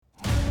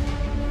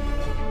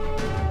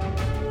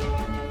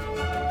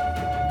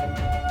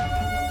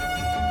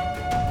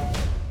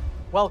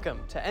Welcome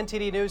to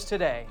NTD News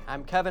Today.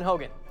 I'm Kevin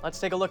Hogan. Let's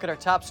take a look at our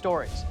top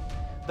stories.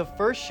 The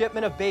first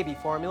shipment of baby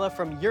formula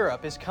from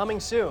Europe is coming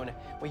soon.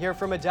 We hear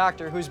from a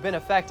doctor who's been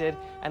affected,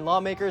 and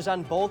lawmakers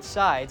on both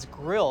sides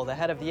grill the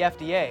head of the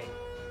FDA.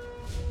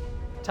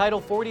 Title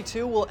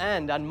 42 will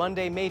end on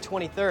Monday, May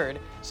 23rd.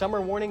 Some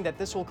are warning that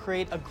this will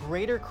create a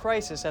greater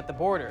crisis at the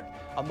border.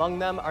 Among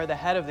them are the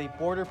head of the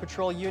Border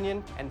Patrol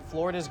Union and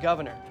Florida's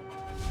governor.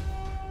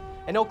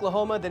 In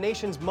Oklahoma, the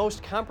nation's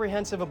most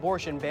comprehensive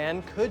abortion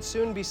ban could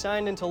soon be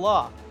signed into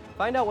law.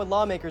 Find out what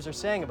lawmakers are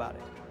saying about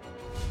it.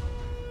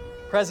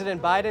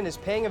 President Biden is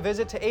paying a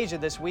visit to Asia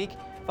this week.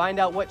 Find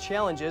out what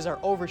challenges are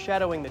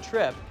overshadowing the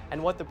trip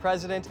and what the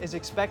president is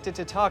expected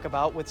to talk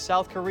about with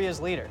South Korea's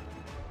leader.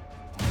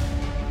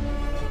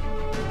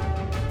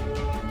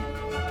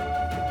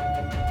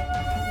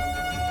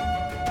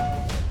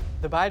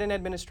 The Biden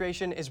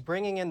administration is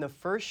bringing in the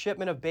first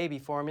shipment of baby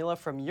formula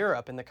from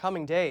Europe in the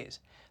coming days.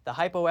 The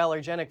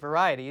hypoallergenic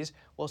varieties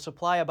will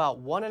supply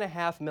about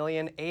 1.5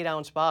 million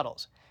 8-ounce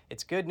bottles.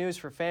 It's good news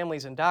for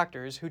families and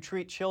doctors who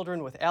treat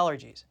children with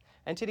allergies.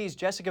 NTD's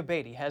Jessica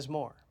Beatty has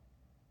more.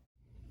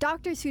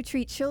 Doctors who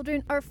treat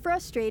children are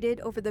frustrated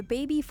over the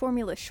baby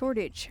formula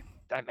shortage.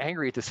 I'm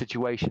angry at the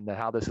situation, that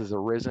how this has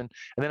arisen.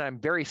 And then I'm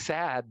very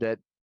sad that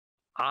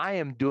I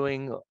am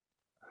doing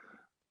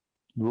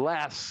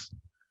less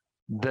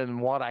than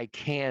what I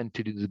can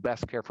to do the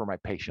best care for my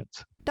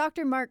patients.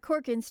 Dr. Mark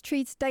Corkins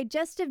treats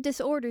digestive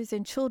disorders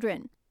in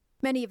children.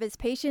 Many of his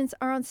patients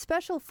are on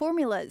special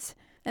formulas,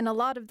 and a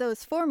lot of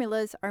those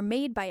formulas are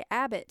made by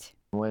Abbott.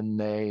 When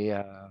they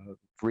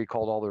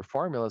recalled all their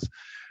formulas,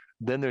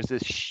 then there's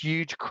this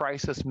huge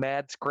crisis,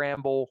 mad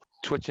scramble,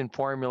 switching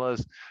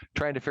formulas,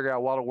 trying to figure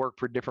out what'll work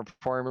for different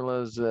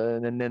formulas,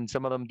 and then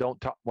some of them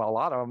don't, a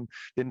lot of them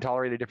didn't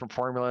tolerate a different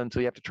formula, and so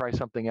you have to try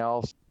something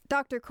else.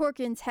 Dr.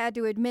 Corkins had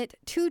to admit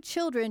 2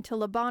 children to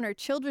Le Bonheur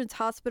Children's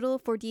Hospital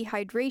for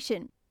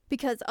dehydration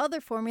because other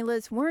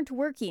formulas weren't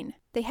working.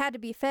 They had to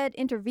be fed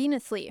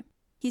intravenously.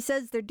 He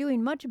says they're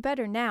doing much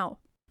better now.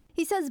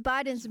 He says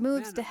Biden's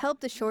moves to help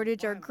the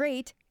shortage are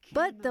great,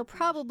 but they'll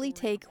probably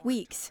take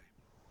weeks.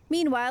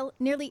 Meanwhile,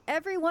 nearly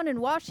everyone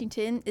in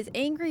Washington is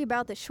angry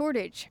about the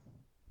shortage.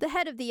 The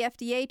head of the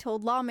FDA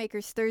told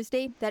lawmakers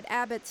Thursday that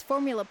Abbott's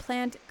formula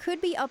plant could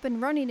be up and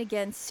running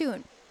again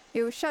soon.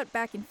 It was shut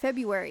back in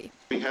February.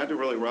 We had to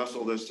really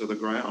wrestle this to the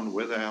ground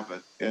with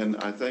Abbott, and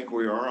I think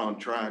we are on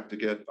track to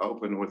get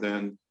open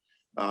within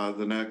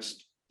the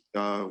next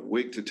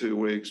week to 2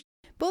 weeks.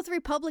 Both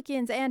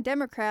Republicans and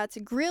Democrats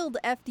grilled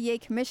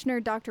FDA Commissioner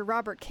Dr.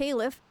 Robert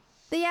Califf.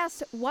 They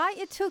asked why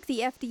it took the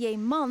FDA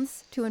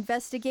months to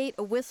investigate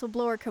a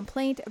whistleblower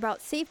complaint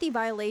about safety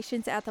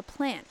violations at the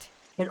plant.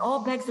 It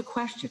all begs the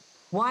question,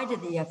 why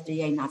did the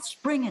FDA not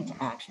spring into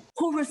action?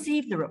 Who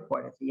received the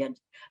report at the end?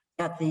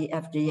 At the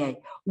FDA.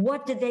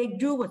 What did they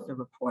do with the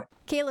report?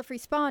 Califf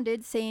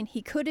responded, saying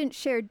he couldn't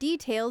share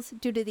details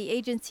due to the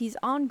agency's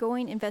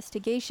ongoing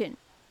investigation.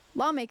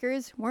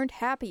 Lawmakers weren't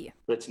happy.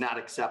 It's not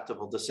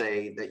acceptable to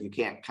say that you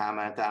can't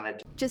comment on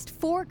it. Just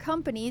 4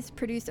 companies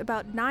produce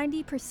about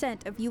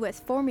 90% of U.S.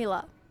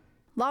 formula.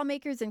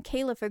 Lawmakers and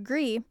Califf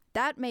agree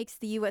that makes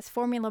the U.S.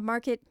 formula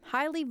market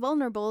highly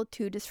vulnerable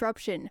to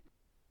disruption.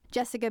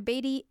 Jessica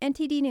Beatty,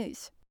 NTD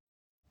News.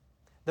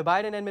 The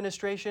Biden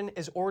administration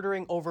is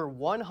ordering over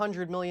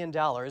 $100 million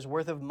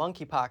worth of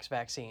monkeypox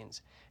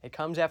vaccines. It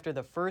comes after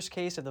the first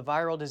case of the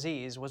viral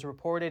disease was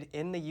reported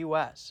in the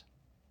U.S.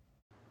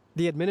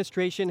 The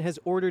administration has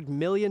ordered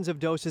millions of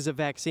doses of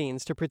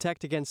vaccines to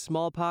protect against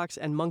smallpox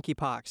and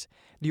monkeypox.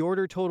 The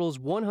order totals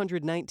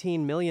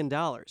 $119 million.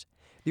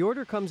 The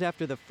order comes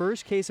after the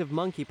first case of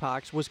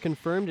monkeypox was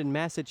confirmed in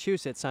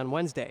Massachusetts on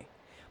Wednesday.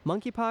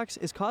 Monkeypox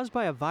is caused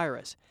by a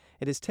virus.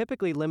 It is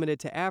typically limited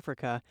to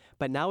Africa,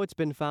 but now it's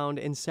been found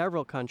in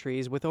several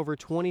countries with over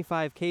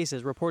 25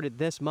 cases reported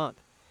this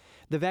month.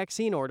 The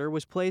vaccine order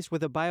was placed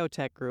with a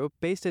biotech group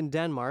based in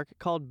Denmark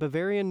called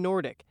Bavarian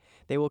Nordic.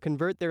 They will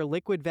convert their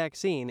liquid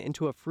vaccine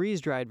into a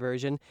freeze-dried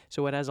version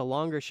so it has a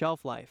longer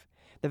shelf life.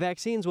 The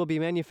vaccines will be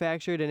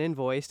manufactured and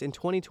invoiced in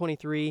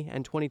 2023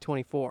 and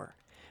 2024.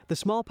 The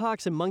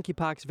smallpox and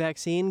monkeypox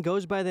vaccine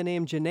goes by the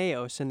name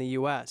Jynneos in the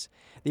U.S.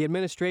 The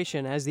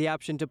administration has the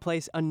option to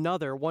place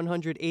another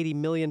 $180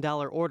 million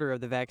order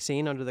of the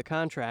vaccine under the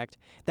contract.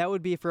 That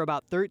would be for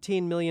about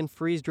 13 million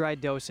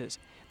freeze-dried doses.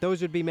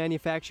 Those would be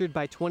manufactured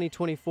by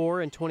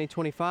 2024 and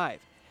 2025.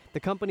 The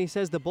company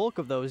says the bulk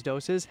of those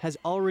doses has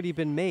already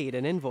been made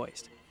and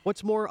invoiced.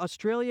 What's more,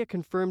 Australia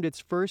confirmed its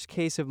first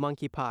case of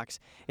monkeypox.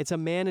 It's a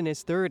man in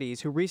his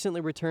 30s who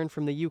recently returned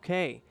from the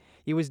UK.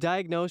 He was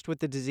diagnosed with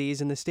the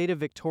disease in the state of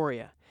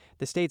Victoria.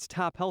 The state's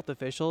top health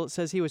official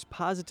says he was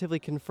positively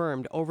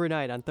confirmed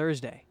overnight on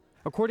Thursday.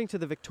 According to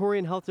the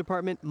Victorian Health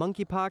Department,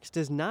 monkeypox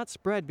does not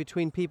spread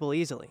between people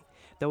easily,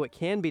 though it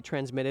can be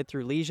transmitted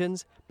through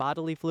lesions,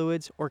 bodily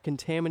fluids, or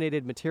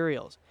contaminated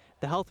materials.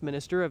 The health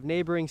minister of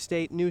neighboring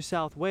state New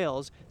South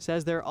Wales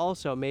says there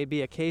also may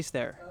be a case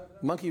there.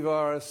 Monkey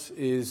virus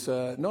is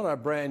not a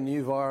brand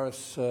new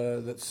virus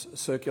that's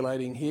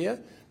circulating here,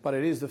 but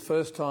it is the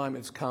first time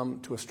it's come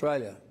to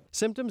Australia.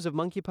 Symptoms of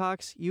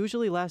monkeypox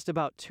usually last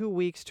about 2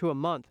 weeks to a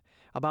month.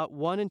 About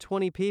 1 in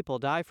 20 people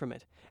die from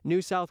it.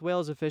 New South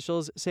Wales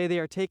officials say they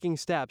are taking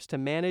steps to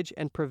manage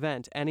and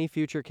prevent any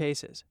future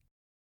cases.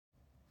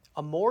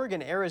 A morgue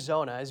in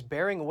Arizona is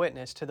bearing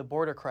witness to the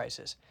border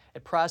crisis.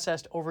 It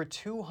processed over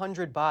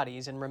 200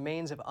 bodies and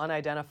remains of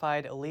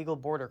unidentified illegal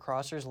border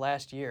crossers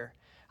last year.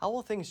 How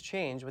will things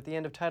change with the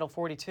end of Title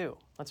 42?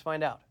 Let's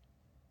find out.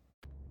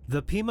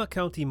 The Pima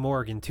County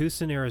Morgue in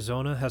Tucson,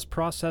 Arizona has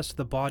processed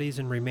the bodies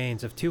and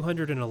remains of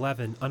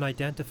 211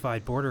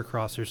 unidentified border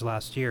crossers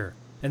last year,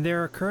 and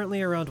there are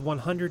currently around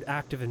 100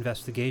 active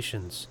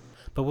investigations.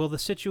 But will the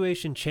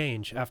situation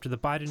change after the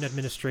Biden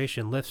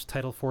administration lifts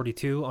Title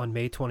 42 on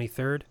May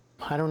 23rd?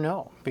 I don't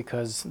know,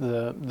 because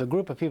the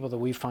group of people that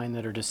we find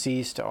that are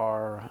deceased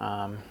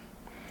are,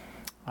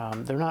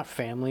 they're not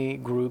family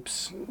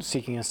groups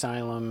seeking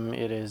asylum.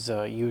 It is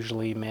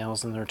usually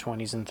males in their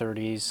 20s and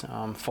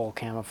 30s, full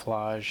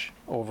camouflage,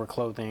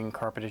 overclothing,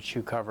 carpeted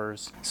shoe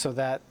covers. So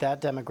that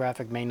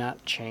demographic may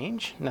not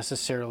change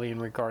necessarily in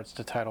regards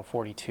to Title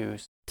 42.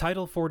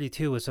 Title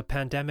 42 is a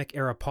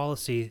pandemic-era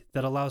policy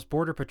that allows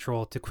Border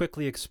Patrol to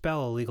quickly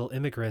expel illegal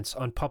immigrants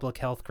on public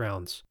health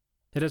grounds.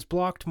 It has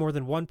blocked more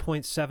than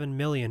 1.7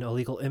 million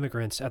illegal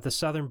immigrants at the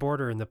southern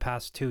border in the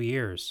past 2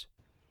 years.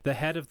 The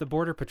head of the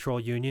Border Patrol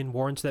Union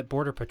warns that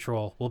Border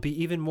Patrol will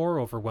be even more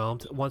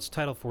overwhelmed once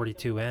Title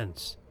 42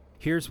 ends.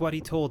 Here's what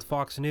he told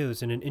Fox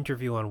News in an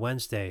interview on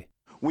Wednesday.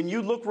 When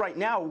you look right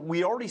now,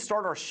 we already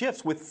start our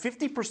shifts with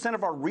 50%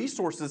 of our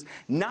resources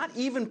not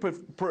even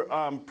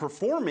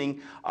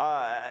performing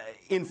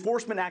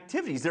enforcement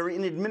activities. They're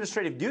in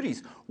administrative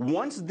duties.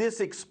 Once this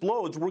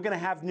explodes, we're going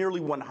to have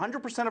nearly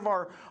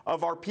 100%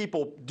 of our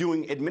people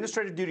doing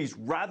administrative duties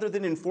rather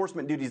than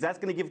enforcement duties. That's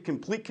going to give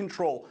complete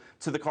control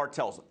to the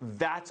cartels.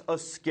 That's a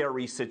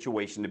scary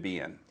situation to be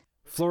in.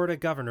 Florida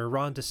Governor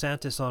Ron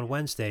DeSantis on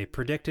Wednesday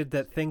predicted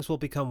that things will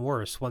become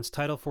worse once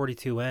Title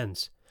 42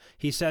 ends.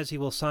 He says he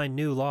will sign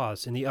new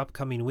laws in the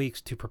upcoming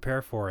weeks to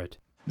prepare for it.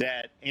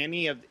 That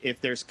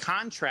if there's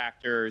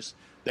contractors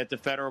that the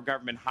federal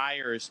government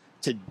hires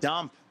to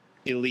dump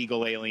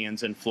illegal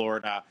aliens in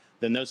Florida,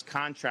 then those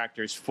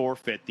contractors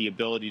forfeit the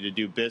ability to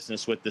do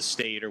business with the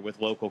state or with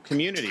local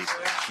communities.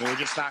 And we're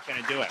just not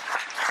going to do it.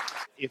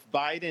 If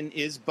Biden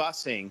is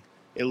busing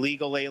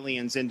illegal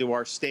aliens into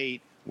our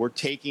state, we're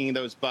taking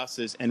those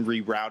buses and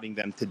rerouting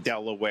them to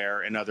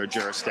Delaware and other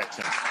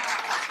jurisdictions.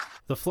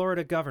 The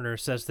Florida governor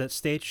says that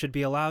states should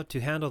be allowed to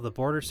handle the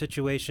border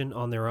situation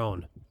on their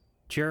own.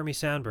 Jeremy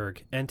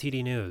Sandberg,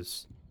 NTD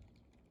News.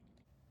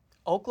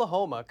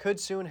 Oklahoma could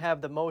soon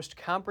have the most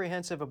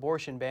comprehensive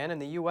abortion ban in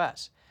the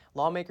U.S.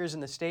 Lawmakers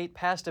in the state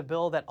passed a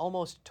bill that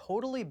almost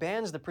totally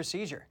bans the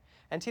procedure.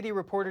 NTD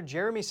reporter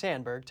Jeremy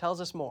Sandberg tells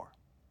us more.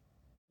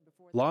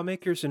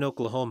 Lawmakers in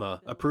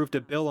Oklahoma approved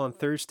a bill on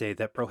Thursday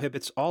that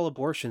prohibits all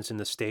abortions in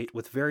the state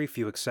with very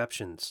few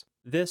exceptions.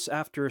 This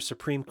after a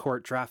Supreme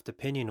Court draft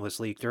opinion was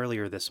leaked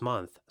earlier this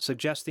month,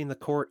 suggesting the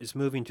court is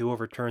moving to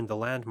overturn the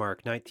landmark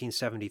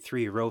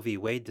 1973 Roe v.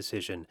 Wade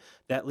decision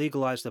that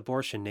legalized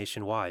abortion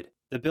nationwide.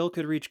 The bill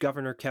could reach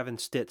Governor Kevin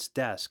Stitt's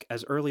desk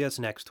as early as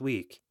next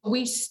week.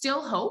 We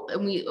still hope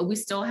and we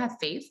still have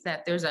faith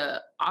that there's an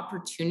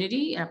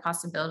opportunity and a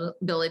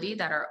possibility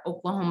that our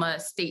Oklahoma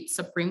State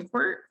Supreme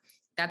Court,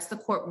 that's the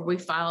court where we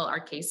file our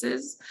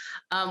cases,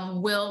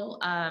 will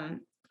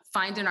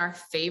find in our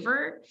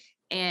favor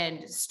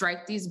and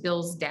strike these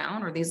bills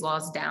down or these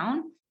laws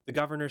down. The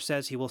governor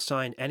says he will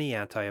sign any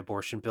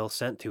anti-abortion bill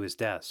sent to his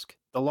desk.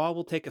 The law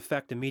will take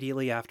effect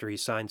immediately after he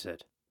signs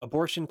it.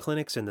 Abortion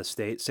clinics in the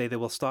state say they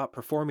will stop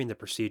performing the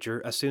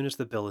procedure as soon as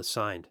the bill is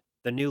signed.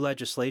 The new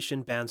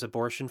legislation bans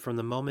abortion from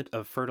the moment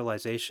of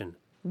fertilization.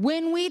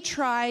 When we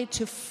try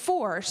to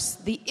force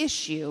the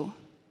issue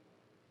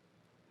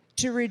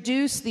to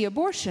reduce the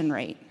abortion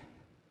rate,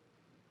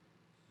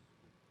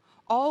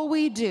 all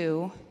we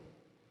do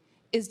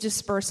is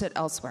disperse it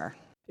elsewhere.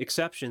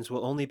 Exceptions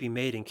will only be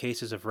made in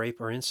cases of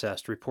rape or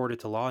incest reported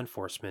to law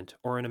enforcement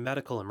or in a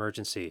medical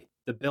emergency.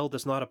 The bill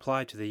does not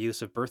apply to the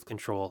use of birth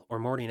control or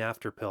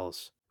morning-after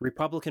pills.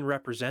 Republican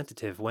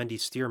Representative Wendy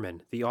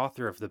Stearman, the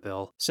author of the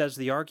bill, says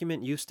the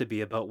argument used to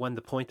be about when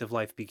the point of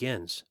life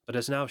begins, but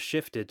has now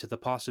shifted to the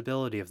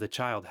possibility of the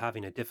child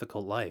having a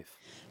difficult life.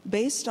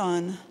 Based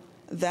on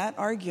that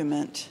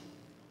argument,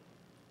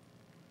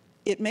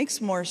 it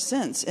makes more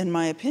sense, in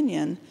my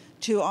opinion,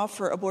 to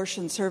offer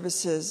abortion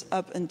services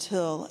up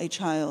until a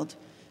child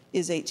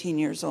is 18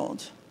 years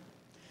old.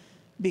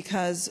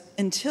 Because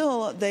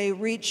until they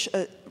reach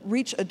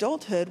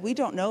adulthood, we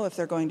don't know if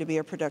they're going to be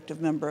a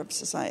productive member of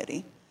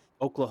society.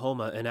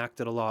 Oklahoma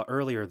enacted a law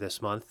earlier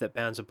this month that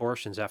bans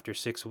abortions after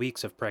 6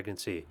 weeks of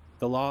pregnancy.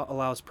 The law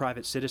allows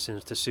private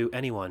citizens to sue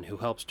anyone who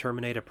helps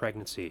terminate a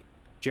pregnancy.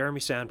 Jeremy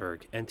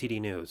Sandberg,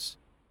 NTD News.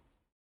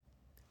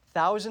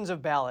 Thousands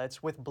of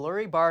ballots with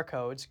blurry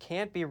barcodes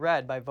can't be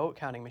read by vote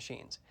counting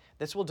machines.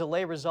 This will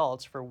delay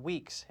results for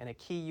weeks in a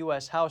key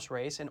U.S. House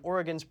race in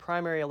Oregon's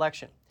primary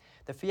election.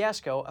 The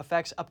fiasco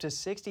affects up to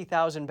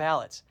 60,000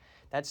 ballots.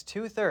 That's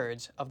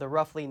 2/3 of the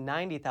roughly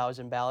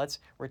 90,000 ballots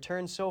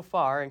returned so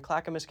far in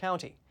Clackamas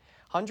County.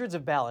 hundreds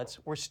of ballots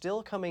were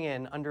still coming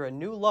in under a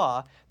new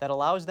law that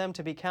allows them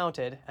to be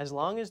counted as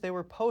long as they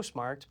were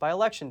postmarked by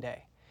Election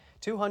Day.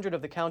 200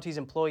 of the county's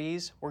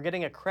employees were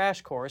getting a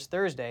crash course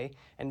Thursday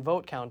in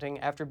vote counting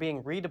after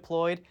being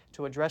redeployed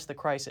to address the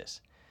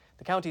crisis.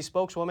 The county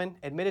spokeswoman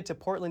admitted to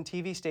Portland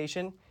TV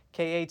station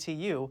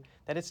KATU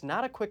that it's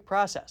not a quick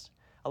process.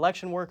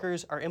 Election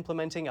workers are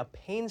implementing a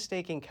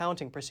painstaking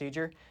counting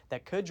procedure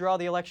that could draw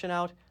the election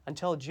out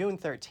until June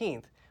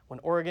 13th, when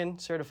Oregon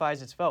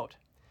certifies its vote.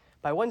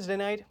 By Wednesday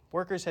night,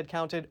 workers had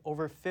counted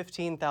over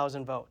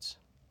 15,000 votes.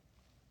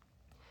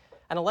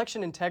 An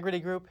election integrity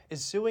group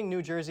is suing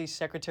New Jersey's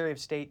Secretary of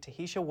State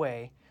Tahisha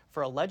Wei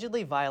for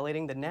allegedly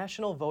violating the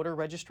National Voter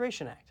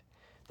Registration Act.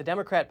 The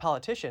Democrat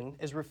politician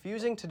is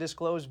refusing to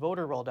disclose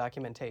voter roll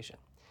documentation.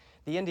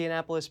 The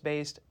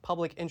Indianapolis-based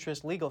Public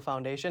Interest Legal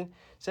Foundation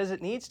says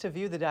it needs to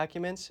view the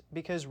documents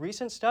because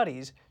recent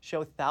studies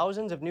show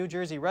thousands of New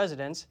Jersey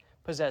residents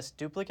possess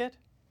duplicate,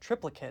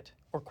 triplicate,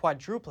 or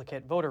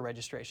quadruplicate voter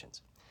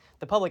registrations.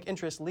 The Public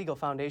Interest Legal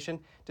Foundation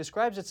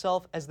describes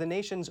itself as the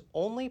nation's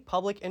only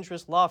public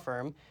interest law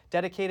firm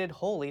dedicated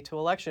wholly to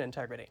election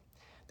integrity.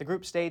 The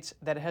group states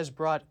that it has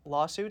brought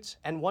lawsuits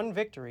and won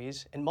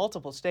victories in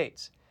multiple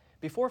states.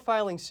 Before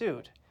filing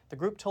suit, the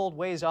group told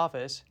Wei's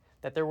office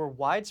that there were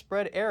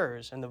widespread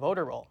errors in the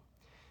voter roll.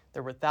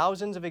 There were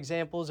thousands of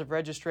examples of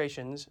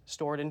registrations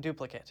stored in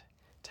duplicate.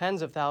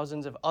 Tens of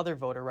thousands of other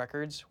voter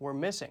records were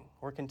missing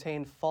or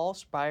contained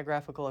false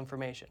biographical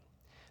information.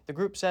 The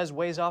group says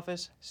Wei's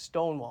office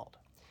stonewalled.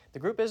 The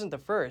group isn't the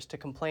first to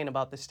complain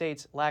about the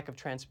state's lack of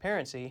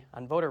transparency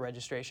on voter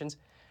registrations.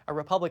 A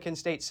Republican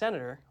state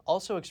senator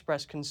also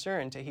expressed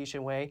concern to Tahisha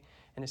Wei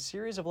in a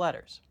series of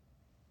letters.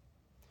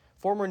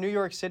 Former New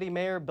York City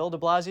Mayor Bill de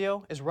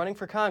Blasio is running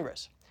for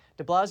Congress.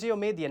 De Blasio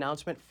made the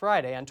announcement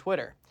Friday on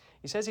Twitter.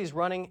 He says he's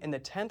running in the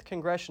 10th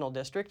Congressional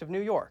District of New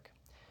York.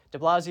 De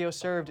Blasio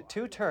served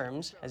 2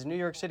 terms as New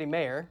York City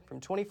mayor from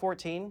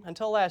 2014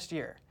 until last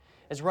year.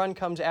 His run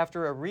comes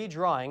after a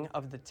redrawing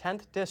of the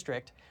 10th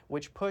district,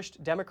 which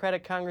pushed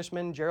Democratic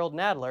Congressman Gerald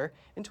Nadler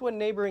into a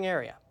neighboring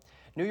area.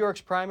 New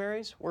York's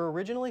primaries were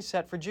originally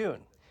set for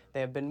June. They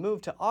have been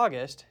moved to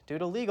August due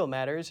to legal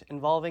matters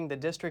involving the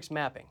district's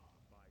mapping.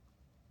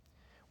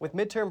 With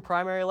midterm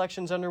primary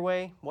elections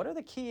underway, what are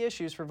the key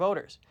issues for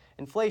voters?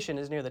 Inflation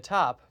is near the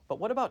top, but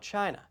what about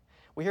China?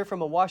 We hear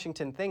from a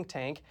Washington think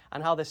tank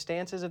on how the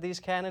stances of these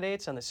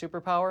candidates on the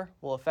superpower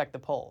will affect the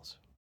polls.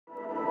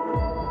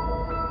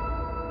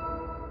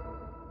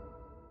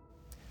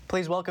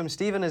 Please welcome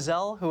Stephen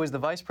Ezell, who is the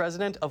Vice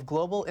President of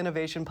Global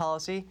Innovation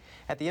Policy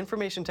at the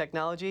Information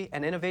Technology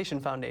and Innovation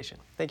Foundation.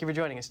 Thank you for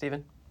joining us,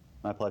 Stephen.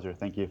 My pleasure.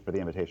 Thank you for the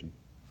invitation.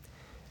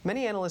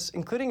 Many analysts,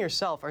 including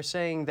yourself, are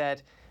saying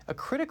that a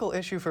critical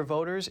issue for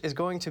voters is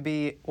going to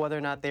be whether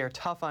or not they are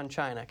tough on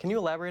China. Can you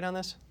elaborate on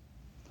this?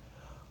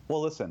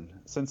 Well, listen,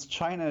 since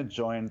China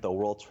joined the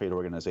World Trade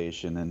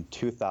Organization in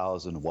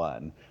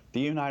 2001, the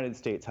United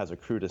States has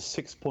accrued a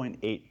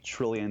 $6.8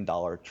 trillion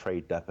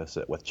trade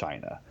deficit with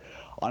China.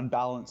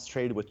 Unbalanced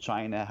trade with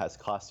China has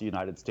cost the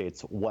United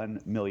States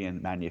 1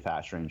 million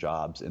manufacturing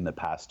jobs in the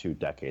past 2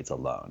 decades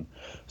alone.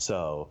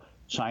 So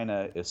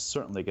China is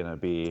certainly going to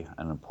be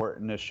an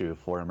important issue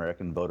for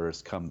American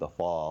voters come the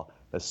fall,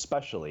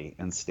 especially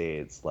in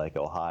states like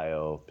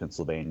Ohio,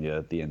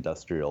 Pennsylvania, the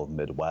industrial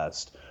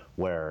Midwest,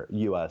 where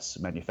U.S.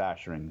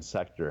 manufacturing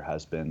sector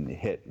has been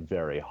hit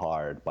very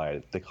hard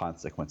by the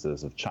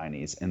consequences of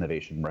Chinese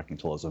innovation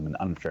mercantilism and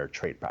unfair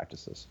trade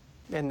practices.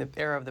 In the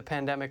era of the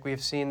pandemic,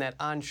 we've seen that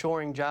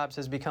onshoring jobs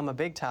has become a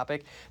big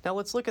topic. Now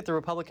let's look at the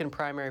Republican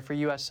primary for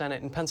U.S.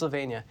 Senate in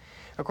Pennsylvania.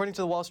 According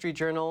to the Wall Street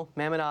Journal,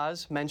 Mehmet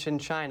Oz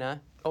mentioned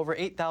China over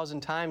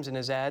 8,000 times in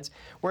his ads,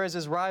 whereas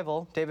his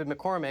rival, David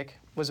McCormick,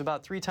 was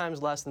about 3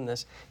 times less than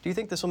this. Do you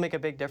think this will make a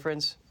big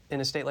difference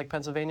in a state like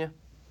Pennsylvania?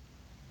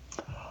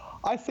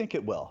 I think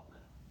it will.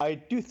 I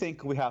do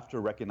think we have to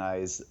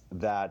recognize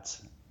that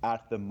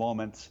at the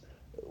moment,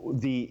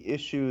 the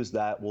issues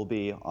that will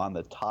be on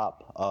the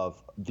top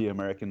of the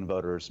American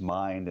voter's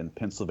mind in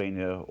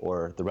Pennsylvania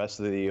or the rest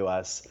of the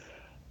U.S.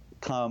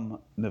 come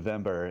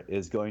November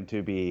is going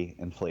to be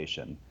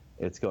inflation.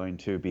 It's going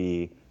to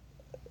be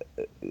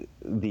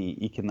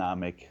the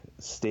economic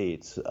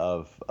state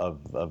of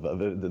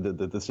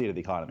the state of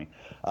the economy.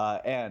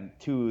 And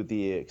to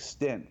the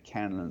extent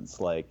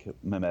candidates like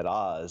Mehmet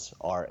Oz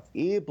are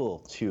able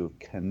to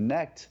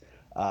connect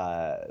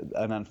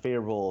an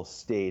unfavorable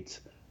state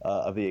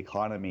of the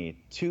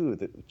economy to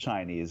the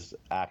Chinese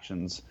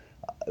actions,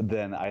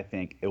 then I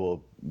think it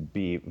will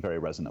be very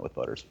resonant with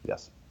voters,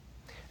 yes.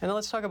 And now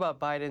let's talk about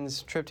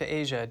Biden's trip to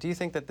Asia. Do you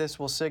think that this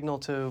will signal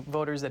to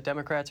voters that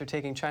Democrats are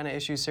taking China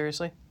issues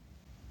seriously?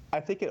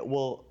 I think it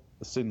will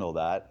signal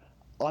that.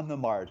 On the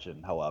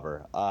margin,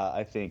 however,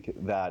 I think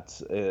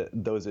that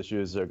those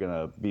issues are going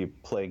to be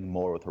playing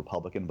more with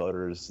Republican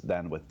voters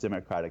than with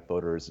Democratic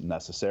voters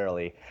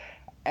necessarily.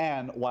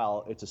 And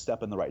while it's a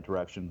step in the right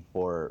direction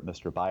for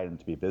Mr. Biden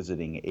to be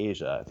visiting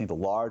Asia, I think the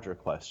larger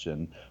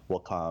question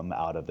will come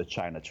out of the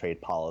China trade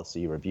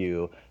policy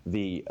review,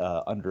 the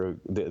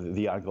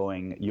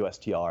ongoing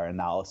USTR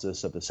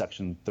analysis of the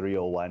Section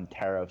 301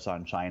 tariffs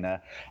on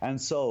China. And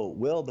so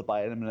will the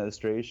Biden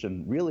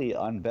administration really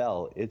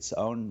unveil its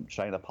own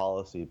China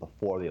policy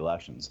before the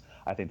elections?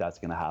 I think that's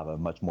going to have a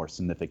much more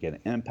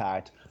significant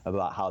impact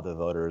about how the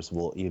voters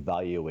will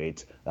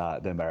evaluate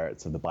the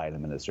merits of the Biden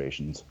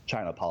administration's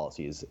China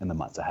policies in the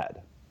months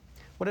ahead.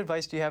 What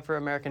advice do you have for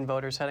American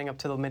voters heading up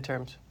to the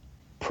midterms?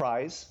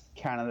 Prize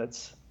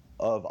candidates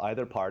of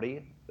either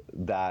party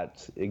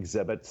that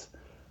exhibit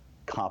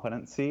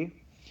competency,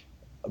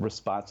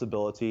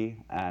 responsibility,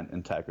 and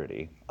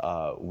integrity.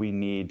 We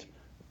need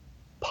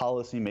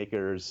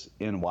policymakers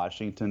in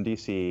Washington,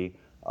 D.C.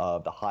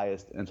 of the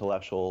highest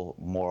intellectual,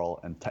 moral,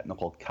 and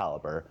technical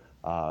caliber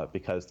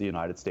because the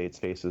United States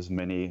faces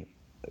many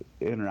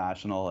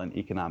international and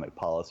economic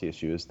policy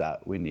issues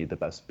that we need the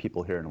best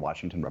people here in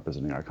Washington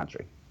representing our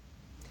country.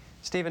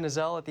 Stephen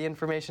Ezell at the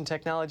Information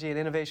Technology and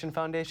Innovation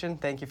Foundation,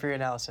 thank you for your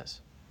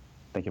analysis.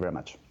 Thank you very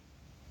much.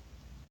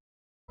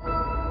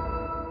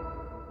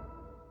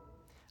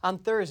 On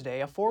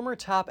Thursday, a former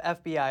top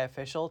FBI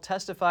official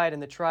testified in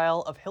the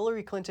trial of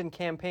Hillary Clinton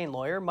campaign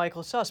lawyer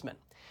Michael Sussman.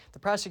 The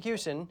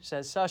prosecution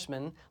says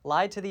Sussman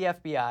lied to the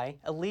FBI,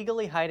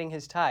 illegally hiding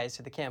his ties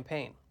to the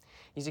campaign.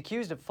 He's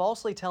accused of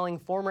falsely telling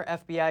former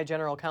FBI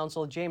General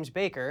Counsel James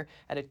Baker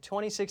at a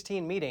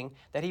 2016 meeting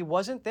that he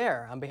wasn't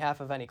there on behalf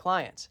of any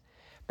clients.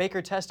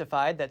 Baker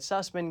testified that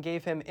Sussman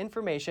gave him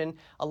information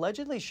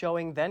allegedly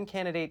showing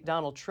then-candidate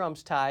Donald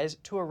Trump's ties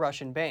to a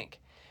Russian bank.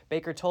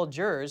 Baker told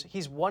jurors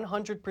he's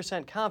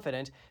 100%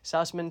 confident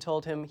Sussman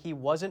told him he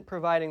wasn't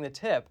providing the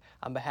tip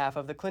on behalf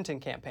of the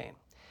Clinton campaign.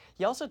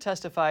 He also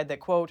testified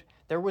that, quote,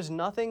 there was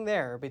nothing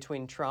there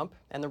between Trump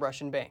and the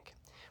Russian bank.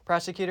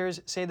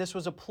 Prosecutors say this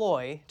was a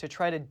ploy to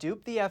try to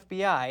dupe the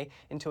FBI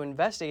into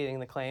investigating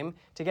the claim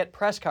to get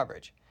press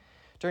coverage.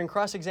 During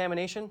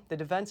cross-examination, the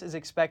defense is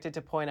expected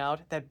to point out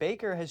that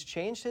Baker has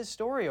changed his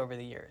story over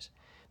the years.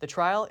 The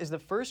trial is the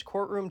first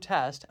courtroom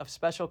test of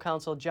special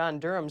counsel John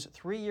Durham's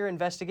 3-year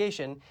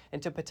investigation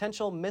into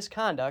potential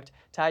misconduct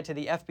tied to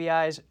the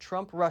FBI's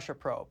Trump-Russia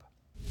probe.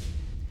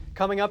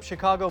 Coming up,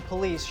 Chicago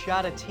police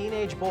shot a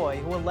teenage boy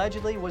who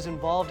allegedly was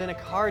involved in a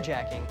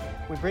carjacking.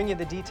 We bring you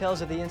the details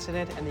of the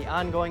incident and the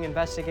ongoing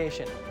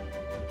investigation.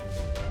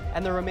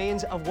 And the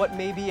remains of what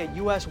may be a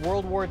U.S.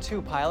 World War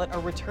II pilot are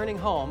returning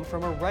home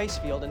from a rice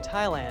field in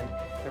Thailand.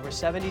 There were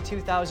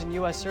 72,000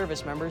 U.S.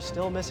 service members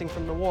still missing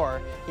from the war.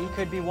 He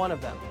could be one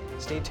of them.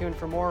 Stay tuned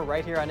for more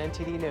right here on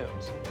NTD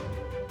News.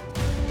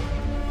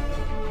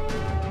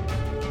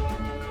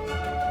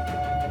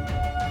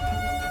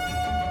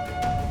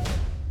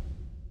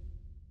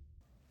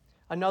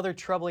 Another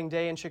troubling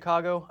day in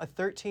Chicago. A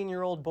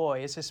 13-year-old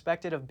boy is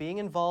suspected of being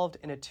involved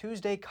in a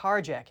Tuesday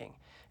carjacking.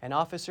 An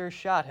officer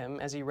shot him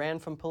as he ran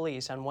from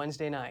police on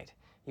Wednesday night.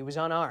 He was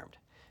unarmed.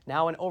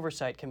 Now an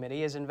oversight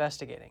committee is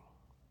investigating.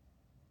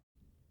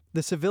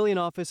 The Civilian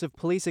Office of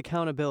Police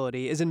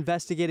Accountability is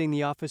investigating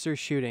the officer's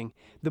shooting.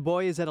 The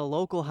boy is at a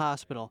local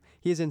hospital.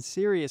 He is in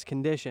serious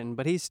condition,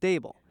 but he's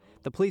stable.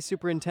 The police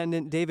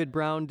superintendent, David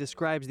Brown,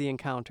 describes the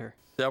encounter.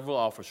 Several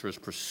officers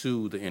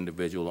pursue the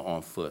individual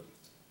on foot.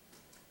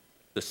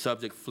 The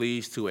subject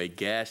flees to a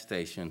gas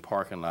station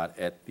parking lot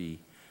at the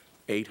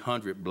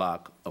 800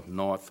 block of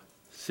North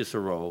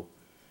Cicero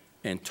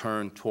and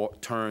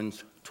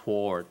turns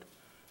toward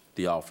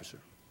the officer.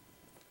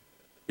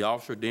 The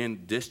officer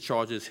then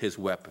discharges his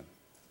weapon,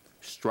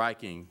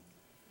 striking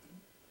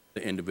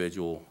the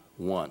individual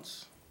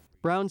once.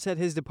 Brown said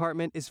his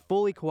department is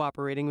fully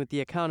cooperating with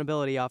the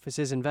Accountability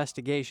Office's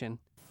investigation.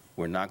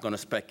 We're not going to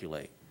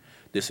speculate.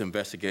 This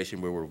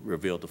investigation will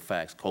reveal the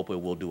facts. COPA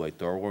will do a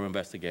thorough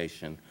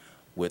investigation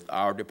with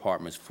our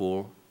department's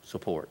full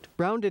support.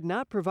 Brown did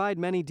not provide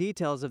many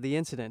details of the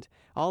incident.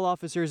 All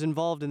officers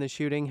involved in the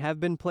shooting have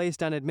been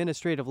placed on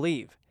administrative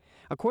leave.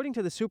 According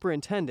to the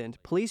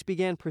superintendent, police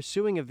began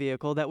pursuing a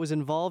vehicle that was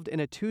involved in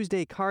a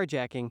Tuesday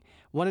carjacking,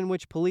 one in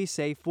which police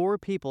say 4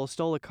 people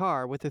stole a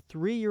car with a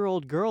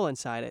 3-year-old girl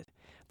inside it.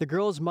 The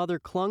girl's mother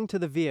clung to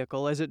the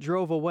vehicle as it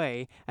drove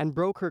away and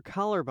broke her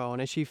collarbone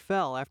as she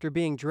fell after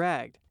being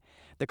dragged.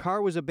 The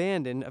car was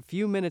abandoned a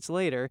few minutes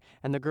later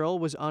and the girl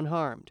was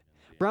unharmed.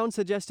 Brown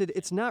suggested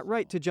it's not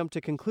right to jump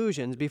to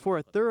conclusions before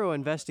a thorough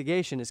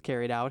investigation is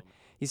carried out.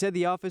 He said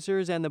the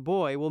officers and the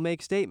boy will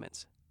make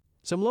statements.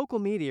 Some local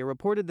media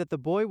reported that the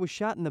boy was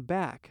shot in the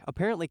back,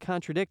 apparently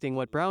contradicting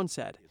what Brown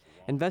said.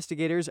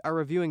 Investigators are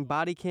reviewing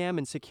body cam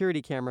and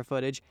security camera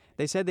footage.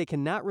 They said they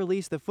cannot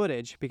release the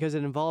footage because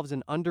it involves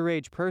an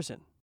underage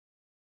person.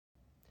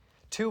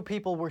 2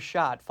 people were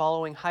shot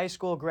following high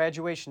school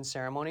graduation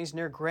ceremonies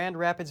near Grand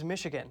Rapids,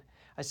 Michigan.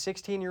 A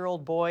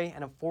 16-year-old boy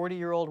and a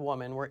 40-year-old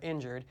woman were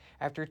injured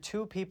after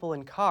 2 people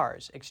in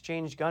cars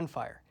exchanged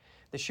gunfire.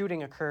 The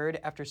shooting occurred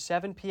after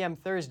 7 p.m.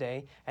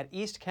 Thursday at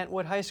East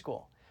Kentwood High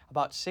School.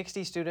 About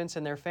 60 students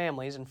and their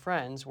families and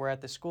friends were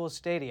at the school's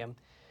stadium.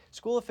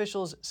 School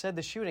officials said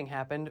the shooting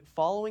happened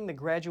following the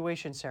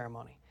graduation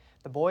ceremony.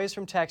 The boy is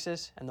from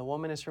Texas and the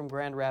woman is from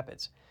Grand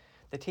Rapids.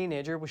 The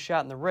teenager was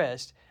shot in the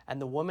wrist and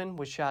the woman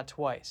was shot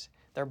twice.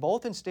 They're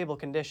both in stable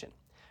condition.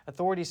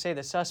 Authorities say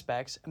the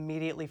suspects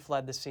immediately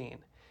fled the scene.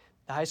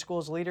 The high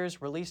school's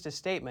leaders released a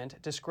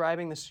statement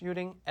describing the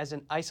shooting as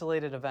an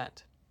isolated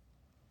event.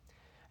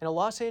 In a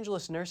Los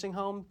Angeles nursing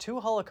home,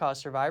 2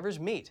 Holocaust survivors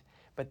meet,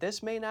 but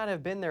this may not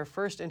have been their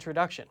first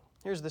introduction.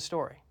 Here's the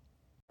story.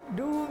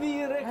 Do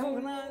we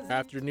recognize?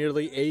 After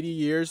nearly 80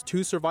 years,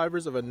 2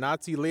 survivors of a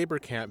Nazi labor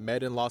camp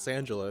met in Los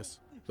Angeles.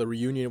 The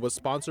reunion was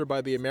sponsored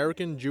by the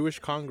American Jewish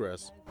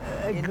Congress.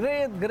 A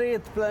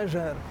great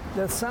pleasure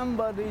that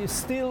somebody is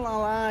still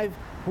alive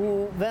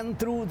who went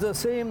through the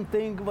same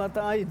thing what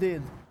I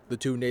did. The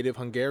 2 native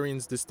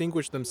Hungarians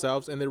distinguished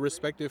themselves in their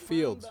respective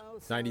fields.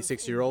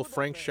 96-year-old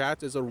Frank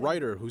Schatz is a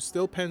writer who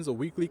still pens a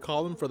weekly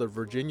column for the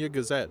Virginia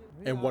Gazette.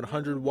 And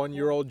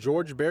 101-year-old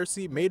George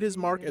Bersey made his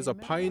mark as a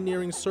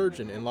pioneering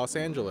surgeon in Los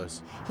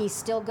Angeles. He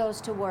still goes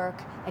to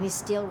work and he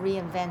still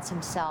reinvents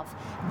himself,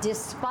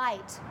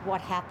 despite what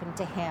happened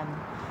to him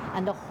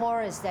and the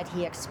horrors that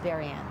he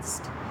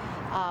experienced.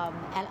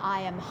 And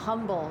I am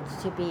humbled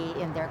to be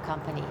in their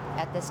company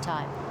at this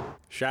time.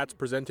 Schatz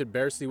presented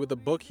Bersey with a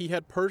book he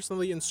had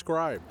personally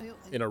inscribed.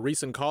 In a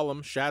recent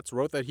column, Schatz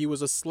wrote that he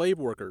was a slave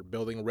worker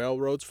building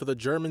railroads for the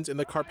Germans in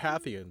the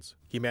Carpathians.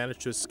 He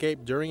managed to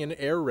escape during an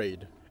air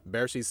raid.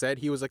 Bersey said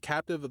he was a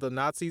captive of the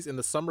Nazis in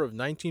the summer of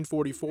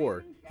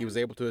 1944. He was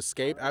able to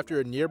escape after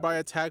a nearby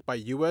attack by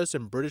U.S.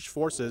 and British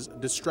forces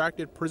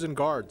distracted prison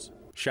guards.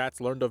 Schatz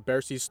learned of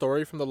Bersey's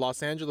story from the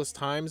Los Angeles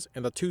Times,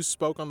 and the 2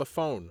 spoke on the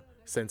phone.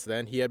 Since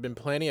then, he had been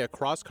planning a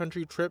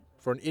cross-country trip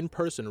for an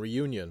in-person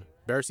reunion.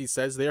 Bersey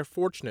says they are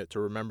fortunate to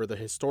remember the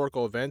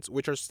historical events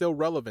which are still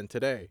relevant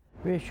today.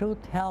 We should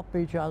help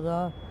each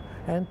other,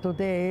 and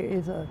today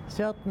is a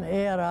certain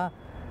era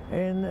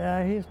in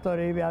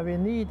history where we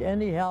need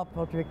any help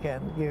what we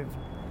can give.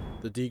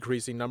 The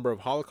decreasing number of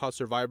Holocaust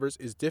survivors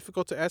is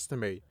difficult to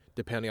estimate,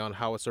 depending on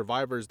how a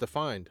survivor is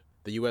defined.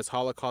 The U.S.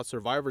 Holocaust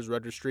Survivors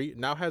Registry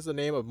now has the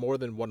name of more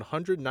than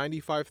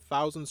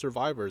 195,000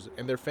 survivors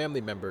and their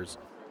family members.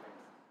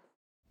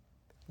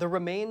 The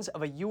remains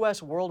of a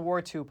U.S. World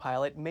War II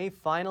pilot may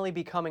finally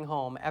be coming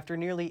home after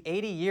nearly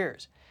 80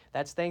 years.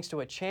 That's thanks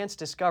to a chance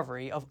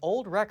discovery of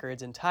old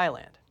records in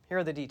Thailand. Here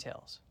are the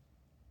details.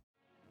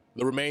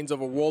 The remains of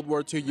a World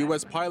War II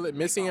U.S. pilot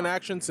missing in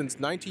action since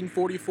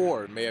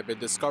 1944 may have been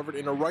discovered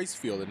in a rice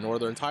field in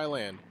northern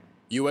Thailand.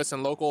 U.S.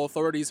 and local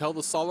authorities held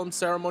a solemn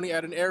ceremony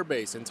at an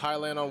airbase in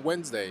Thailand on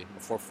Wednesday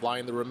before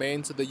flying the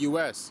remains to the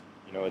U.S.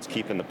 You know, it's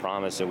keeping the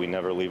promise that we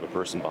never leave a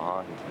person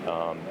behind.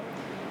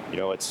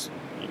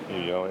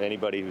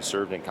 Anybody who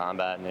served in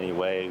combat in any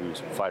way, who's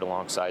fight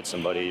alongside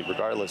somebody,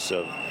 regardless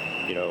of,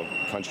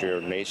 country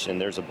or nation,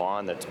 there's a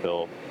bond that's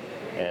built.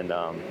 And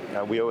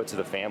we owe it to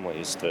the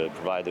families to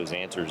provide those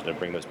answers and to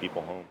bring those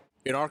people home.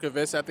 An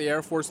archivist at the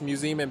Air Force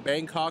Museum in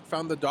Bangkok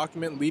found the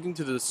document leading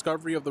to the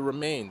discovery of the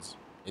remains.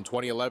 In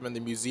 2011, the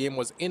museum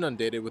was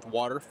inundated with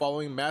water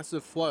following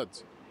massive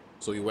floods.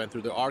 So he went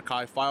through the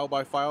archive file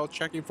by file,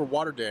 checking for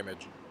water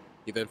damage.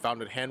 He then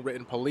found a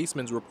handwritten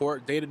policeman's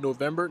report dated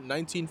November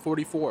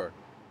 1944.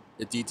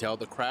 It detailed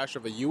the crash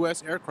of a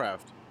U.S.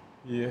 aircraft.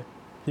 Yeah,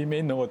 he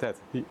may know that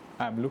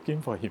I'm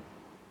looking for him,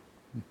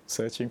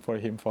 searching for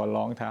him for a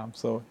long time.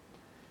 So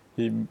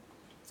he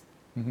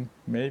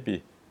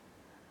maybe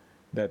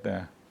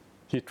that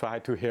he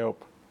tried to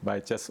help by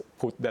just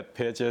put that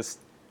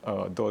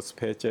those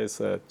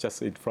pages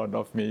just in front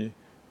of me,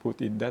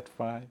 put in that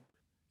file.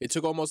 It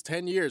took almost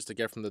 10 years to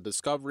get from the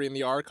discovery in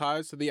the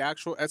archives to the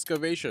actual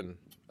excavation.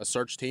 A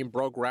search team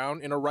broke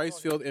ground in a rice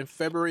field in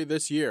February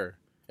this year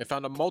and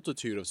found a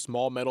multitude of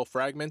small metal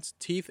fragments,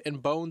 teeth,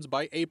 and bones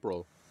by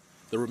April.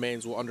 The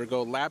remains will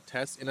undergo lab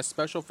tests in a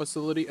special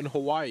facility in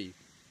Hawaii.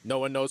 No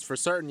one knows for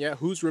certain yet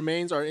whose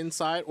remains are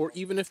inside or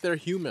even if they're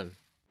human.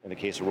 In the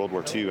case of World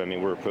War II,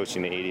 we're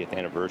approaching the 80th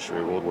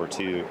anniversary of World War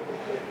II.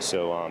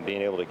 So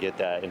being able to get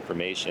that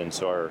information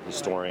so our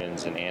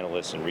historians and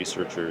analysts and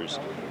researchers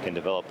can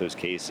develop those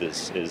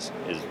cases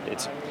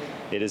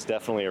it is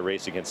definitely a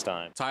race against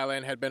time.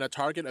 Thailand had been a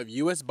target of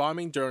U.S.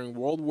 bombing during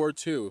World War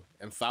II,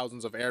 and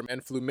thousands of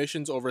airmen flew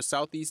missions over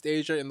Southeast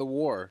Asia in the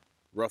war.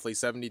 Roughly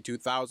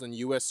 72,000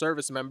 U.S.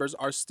 service members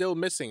are still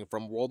missing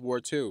from World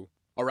War II.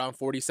 Around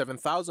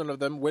 47,000 of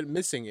them went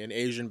missing in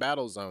Asian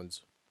battle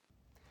zones.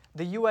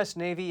 The U.S.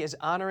 Navy is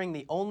honoring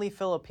the only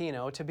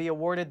Filipino to be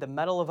awarded the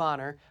Medal of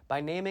Honor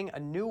by naming a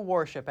new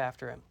warship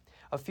after him.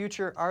 A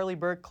future Arleigh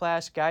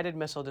Burke-class guided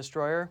missile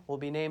destroyer will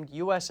be named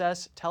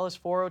USS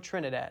Telesforo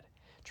Trinidad.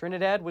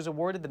 Trinidad was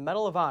awarded the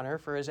Medal of Honor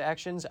for his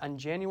actions on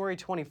January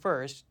 21,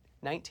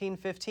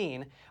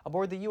 1915,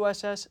 aboard the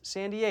USS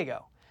San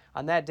Diego.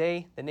 On that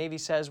day, the Navy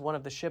says one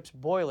of the ship's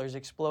boilers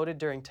exploded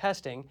during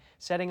testing,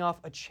 setting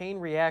off a chain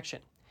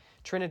reaction.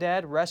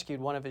 Trinidad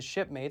rescued one of his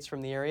shipmates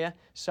from the area,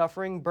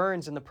 suffering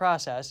burns in the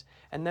process,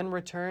 and then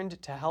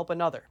returned to help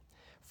another.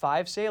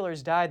 5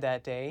 sailors died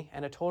that day,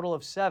 and a total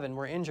of 7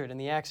 were injured in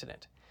the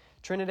accident.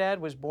 Trinidad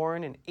was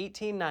born in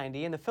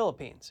 1890 in the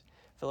Philippines.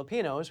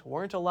 Filipinos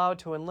weren't allowed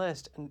to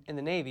enlist in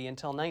the Navy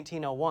until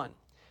 1901.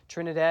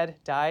 Trinidad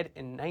died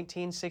in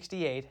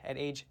 1968 at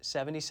age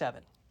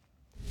 77.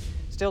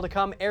 Still to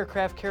come,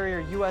 aircraft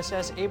carrier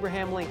USS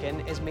Abraham Lincoln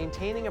is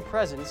maintaining a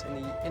presence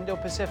in the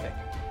Indo-Pacific.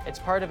 It's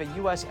part of a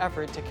U.S.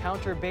 effort to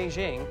counter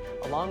Beijing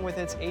along with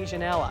its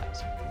Asian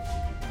allies.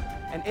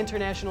 And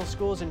international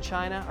schools in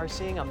China are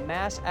seeing a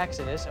mass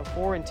exodus of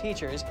foreign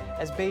teachers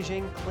as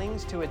Beijing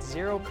clings to its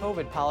zero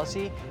COVID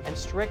policy and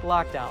strict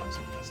lockdowns.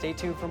 Stay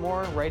tuned for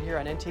more right here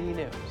on NTD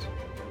News.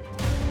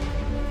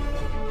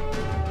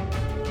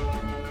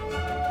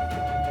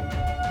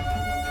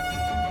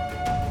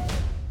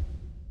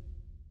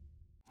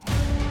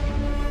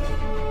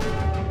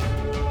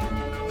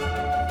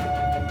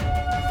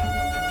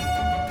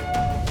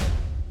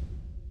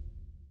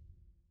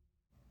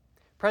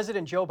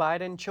 President Joe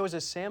Biden chose a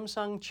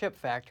Samsung chip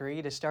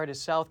factory to start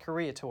his South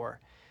Korea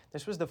tour.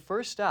 This was the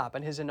first stop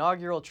on his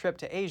inaugural trip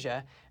to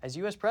Asia as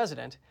U.S.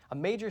 president, a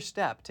major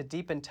step to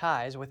deepen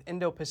ties with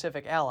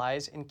Indo-Pacific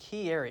allies in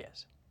key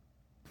areas.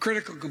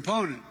 Critical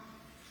component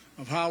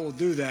of how we'll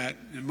do that,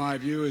 in my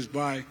view, is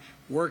by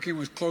working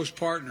with close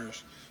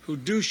partners who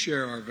do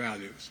share our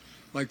values,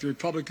 like the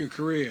Republic of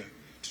Korea,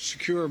 to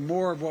secure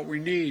more of what we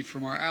need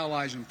from our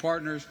allies and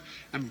partners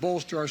and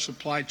bolster our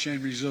supply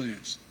chain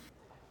resilience.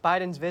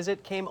 Biden's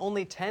visit came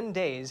only 10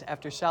 days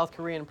after South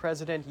Korean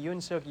President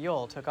Yoon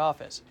Suk-yeol took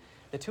office.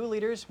 The two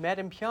leaders met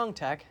in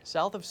Pyeongtaek,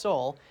 south of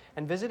Seoul,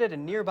 and visited a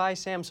nearby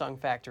Samsung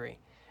factory.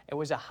 It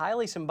was a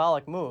highly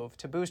symbolic move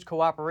to boost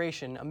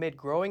cooperation amid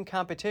growing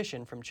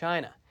competition from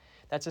China.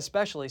 That's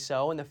especially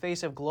so in the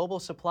face of global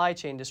supply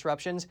chain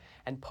disruptions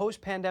and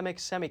post-pandemic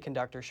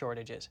semiconductor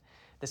shortages.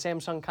 The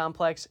Samsung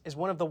complex is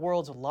one of the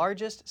world's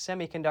largest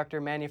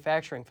semiconductor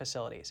manufacturing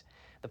facilities.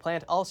 The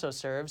plant also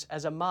serves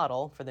as a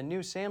model for the new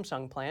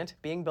Samsung plant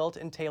being built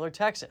in Taylor,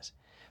 Texas.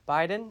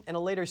 Biden, in a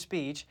later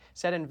speech,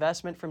 said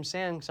investment from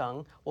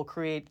Samsung will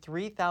create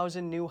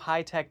 3,000 new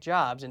high-tech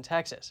jobs in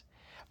Texas.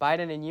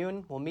 Biden and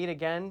Yoon will meet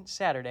again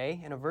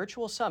Saturday in a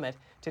virtual summit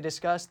to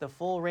discuss the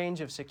full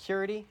range of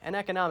security and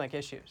economic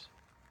issues.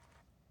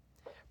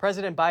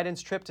 President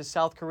Biden's trip to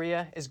South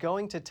Korea is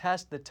going to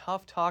test the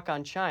tough talk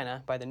on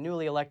China by the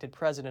newly elected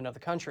president of the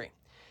country.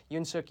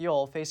 Yoon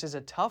Suk-yeol faces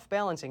a tough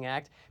balancing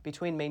act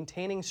between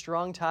maintaining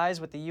strong ties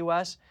with the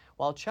U.S.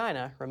 while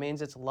China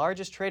remains its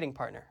largest trading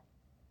partner.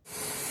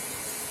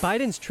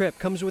 Biden's trip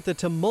comes with a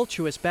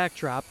tumultuous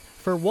backdrop.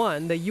 For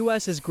one, the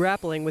U.S. is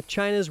grappling with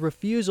China's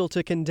refusal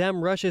to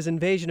condemn Russia's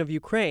invasion of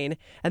Ukraine,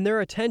 and there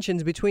are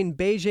tensions between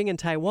Beijing and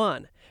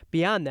Taiwan.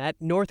 Beyond that,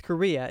 North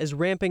Korea is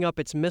ramping up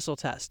its missile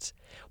tests.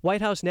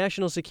 White House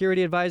National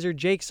Security Advisor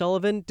Jake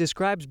Sullivan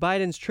describes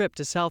Biden's trip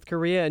to South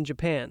Korea and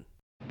Japan.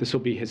 This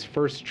will be his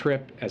first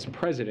trip as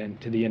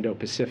president to the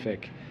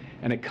Indo-Pacific,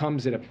 and it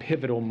comes at a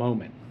pivotal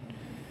moment.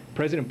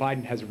 President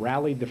Biden has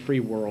rallied the free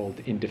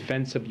world in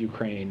defense of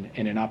Ukraine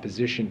and in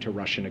opposition to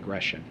Russian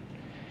aggression.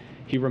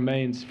 He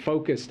remains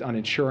focused on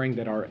ensuring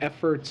that our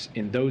efforts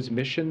in those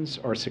missions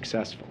are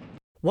successful.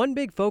 One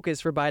big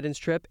focus for Biden's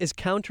trip is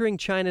countering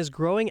China's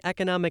growing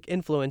economic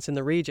influence in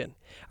the region.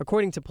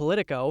 According to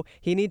Politico,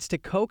 he needs to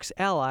coax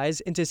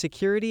allies into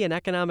security and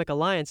economic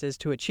alliances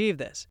to achieve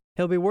this.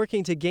 He'll be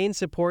working to gain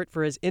support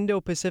for his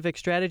Indo-Pacific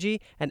strategy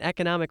and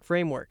economic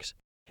frameworks.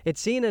 It's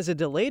seen as a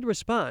delayed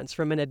response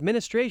from an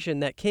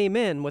administration that came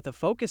in with a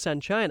focus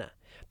on China.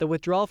 The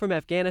withdrawal from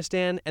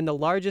Afghanistan and the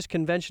largest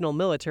conventional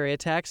military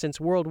attack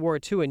since World War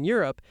II in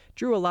Europe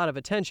drew a lot of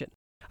attention.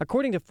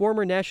 According to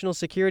former National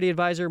Security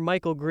Advisor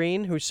Michael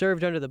Green, who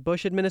served under the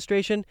Bush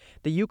administration,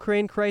 the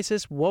Ukraine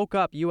crisis woke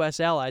up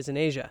U.S. allies in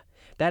Asia.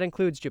 That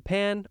includes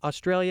Japan,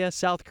 Australia,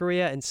 South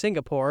Korea, and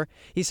Singapore.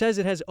 He says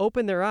it has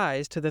opened their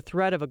eyes to the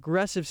threat of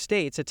aggressive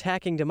states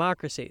attacking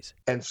democracies.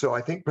 And so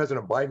I think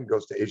President Biden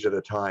goes to Asia at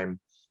a time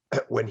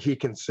when he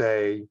can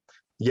say,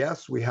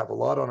 yes, we have a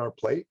lot on our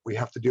plate. We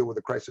have to deal with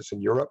a crisis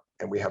in Europe,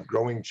 and we have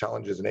growing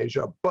challenges in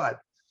Asia. But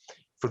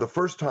for the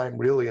first time,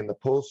 really, in the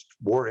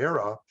post-war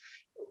era,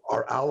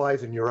 our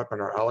allies in Europe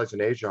and our allies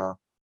in Asia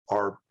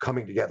are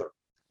coming together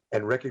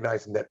and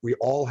recognizing that we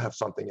all have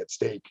something at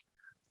stake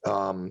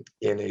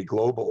in a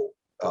global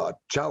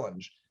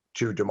challenge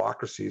to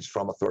democracies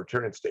from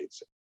authoritarian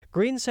states.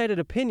 Green cited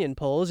opinion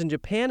polls in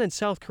Japan and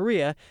South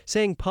Korea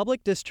saying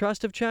public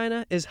distrust of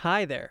China is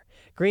high there.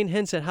 Green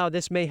hints at how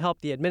this may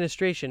help the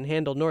administration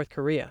handle North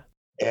Korea.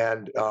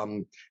 And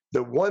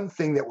the one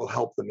thing that will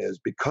help them is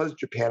because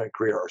Japan and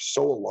Korea are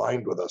so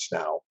aligned with us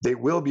now, they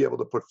will be able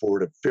to put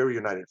forward a very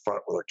united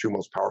front with our two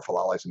most powerful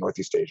allies in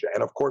Northeast Asia.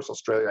 And of course,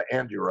 Australia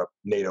and Europe,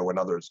 NATO and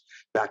others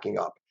backing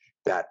up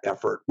that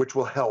effort, which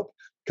will help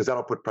because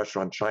that'll put pressure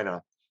on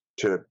China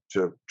to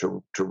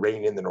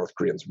rein in the North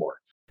Koreans more.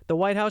 The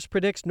White House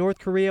predicts North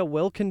Korea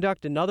will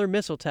conduct another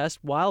missile test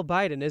while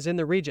Biden is in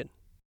the region.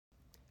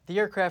 The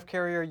aircraft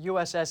carrier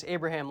USS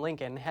Abraham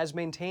Lincoln has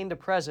maintained a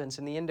presence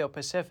in the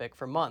Indo-Pacific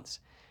for months.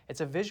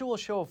 It's a visual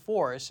show of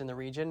force in the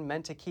region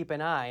meant to keep an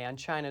eye on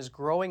China's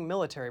growing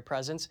military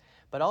presence,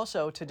 but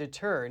also to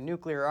deter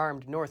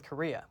nuclear-armed North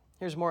Korea.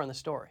 Here's more on the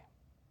story.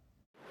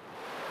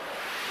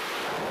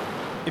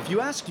 If you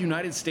ask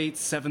United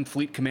States 7th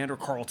Fleet Commander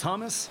Carl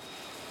Thomas,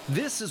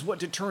 this is what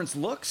deterrence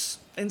looks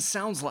and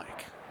sounds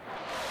like.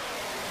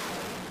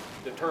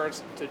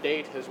 deterrence to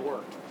date has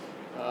worked.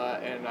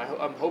 And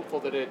I'm hopeful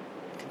that it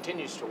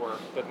continues to work,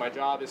 but my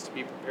job is to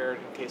be prepared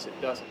in case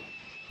it doesn't.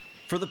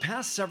 For the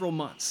past several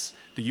months,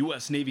 the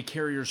U.S. Navy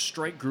carrier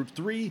Strike Group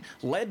 3,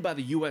 led by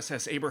the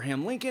USS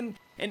Abraham Lincoln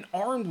and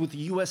armed with the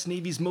U.S.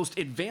 Navy's most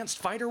advanced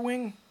fighter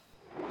wing,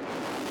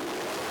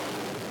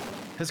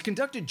 has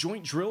conducted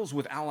joint drills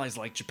with allies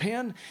like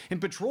Japan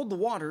and patrolled the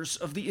waters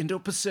of the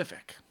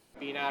Indo-Pacific.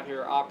 Being out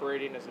here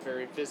operating as a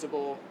very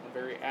visible, a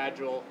very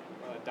agile,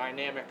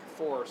 dynamic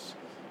force,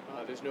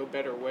 there's no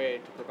better way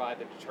to provide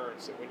the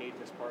deterrence that we need in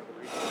this part of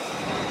the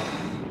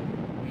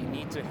region. We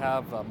need to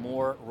have a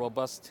more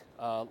robust,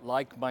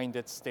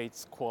 like-minded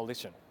states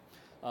coalition.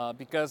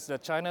 Because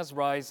China's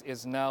rise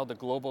is now the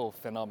global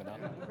phenomenon.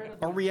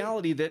 A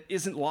reality that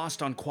isn't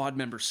lost on Quad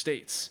member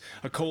states,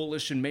 a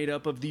coalition made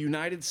up of the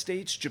United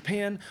States,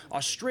 Japan,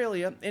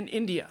 Australia, and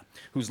India,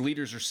 whose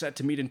leaders are set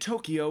to meet in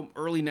Tokyo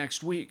early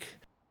next week.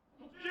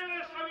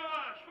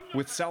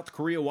 With South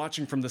Korea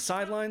watching from the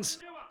sidelines,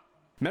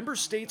 member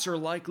states are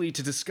likely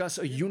to discuss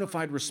a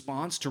unified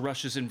response to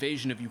Russia's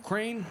invasion of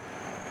Ukraine,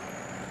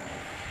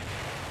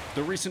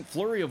 the recent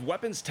flurry of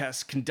weapons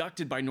tests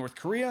conducted by North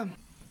Korea,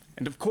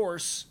 and of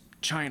course,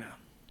 China.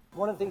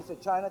 One of the things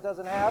that China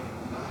doesn't have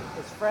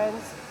is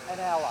friends and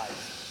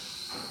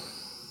allies.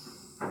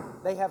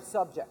 They have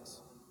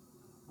subjects.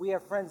 We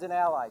have friends and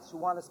allies who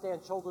want to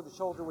stand shoulder to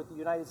shoulder with the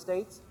United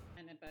States.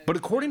 But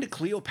according to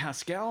Cleo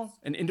Pascal,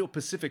 an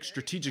Indo-Pacific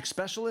strategic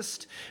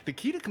specialist, the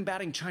key to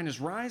combating China's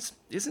rise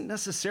isn't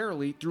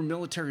necessarily through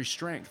military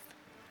strength.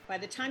 By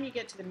the time you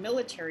get to the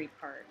military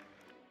part,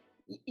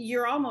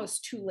 you're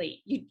almost too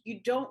late. You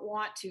don't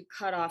want to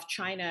cut off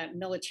China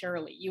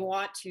militarily. You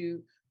want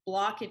to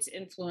block its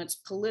influence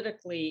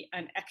politically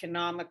and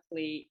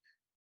economically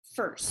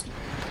first.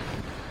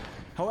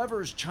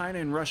 However, as China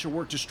and Russia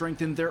work to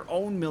strengthen their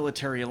own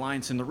military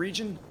alliance in the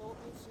region,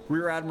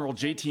 Rear Admiral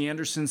J.T.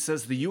 Anderson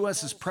says the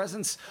U.S.'s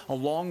presence,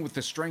 along with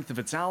the strength of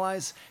its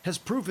allies, has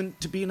proven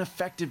to be an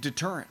effective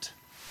deterrent.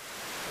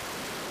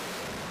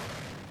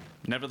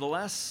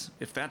 Nevertheless,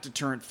 if that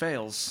deterrent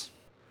fails,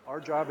 Our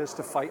job is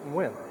to fight and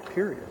win,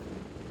 period.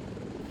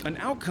 An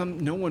outcome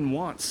no one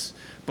wants,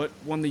 but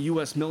one the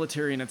U.S.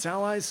 military and its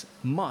allies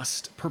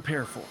must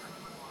prepare for.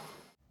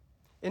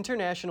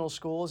 International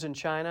schools in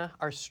China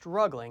are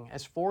struggling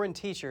as foreign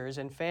teachers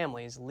and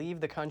families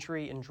leave the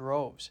country in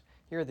droves.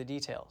 Here are the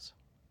details.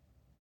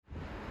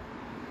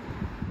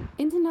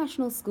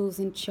 International schools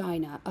in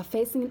China are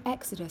facing an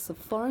exodus of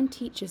foreign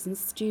teachers and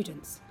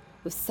students,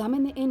 with some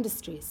in the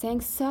industry saying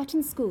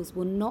certain schools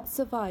will not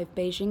survive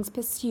Beijing's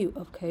pursuit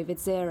of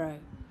COVID-0.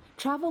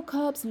 Travel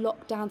curbs,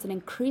 lockdowns and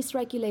increased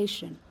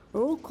regulation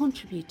are all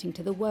contributing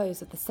to the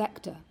woes of the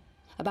sector.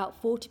 About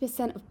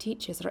 40% of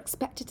teachers are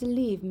expected to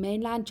leave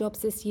mainland jobs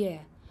this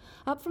year,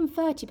 up from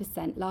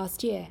 30%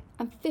 last year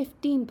and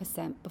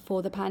 15%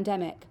 before the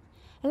pandemic.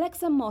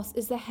 Alexa Moss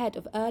is the head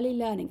of early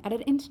learning at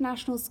an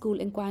international school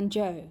in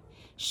Guangzhou.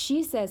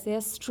 She says they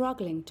are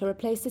struggling to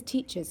replace the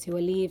teachers who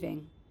are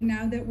leaving.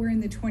 Now that we're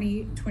in the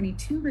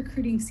 2022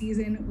 recruiting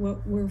season,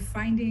 what we're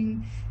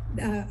finding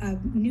a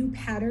new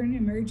pattern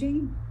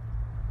emerging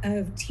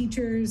of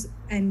teachers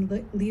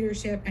and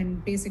leadership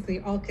and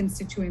basically all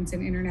constituents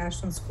in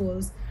international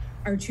schools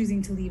are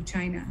choosing to leave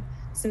China.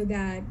 So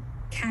that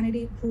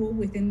candidate pool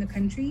within the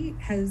country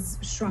has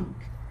shrunk.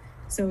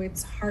 So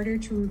it's harder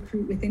to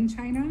recruit within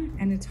China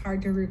and it's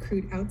hard to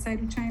recruit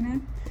outside of China.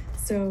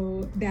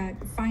 So that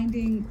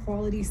finding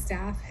quality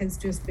staff has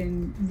just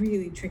been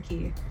really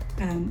tricky,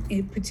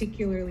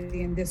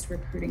 particularly in this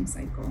recruiting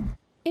cycle.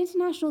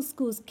 International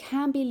schools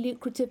can be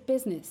lucrative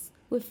business,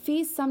 with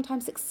fees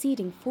sometimes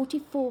exceeding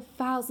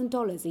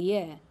 $44,000 a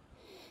year.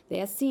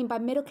 They are seen by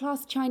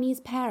middle-class Chinese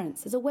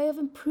parents as a way of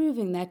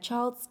improving their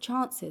child's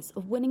chances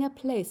of winning a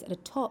place at a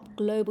top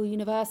global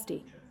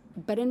university.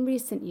 But in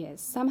recent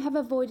years, some have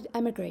avoided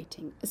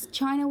emigrating as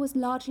China was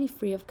largely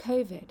free of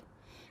COVID.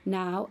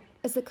 Now,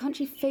 as the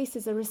country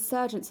faces a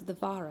resurgence of the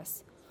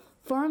virus,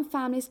 foreign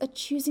families are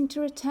choosing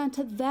to return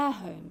to their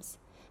homes,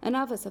 and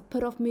others have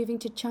put off moving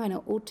to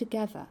China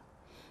altogether.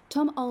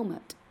 Tom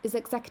Olmert is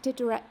Executive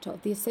Director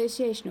of the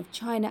Association of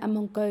China and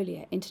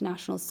Mongolia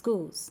International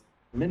Schools.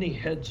 Many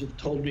heads have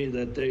told me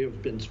that they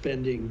have been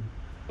spending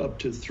up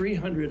to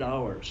 300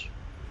 hours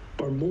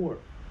or more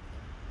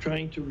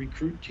trying to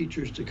recruit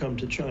teachers to come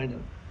to China.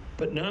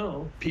 But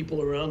now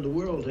people around the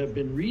world have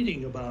been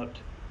reading about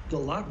the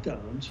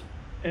lockdowns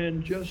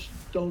and just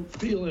don't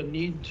feel a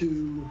need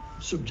to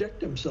subject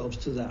themselves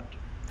to that.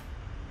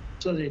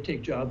 So they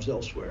take jobs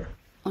elsewhere.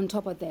 On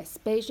top of this,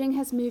 Beijing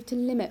has moved to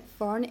limit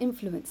foreign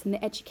influence in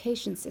the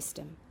education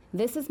system.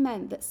 This has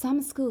meant that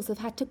some schools have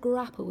had to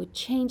grapple with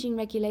changing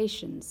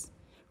regulations.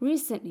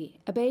 Recently,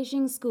 a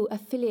Beijing school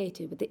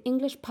affiliated with the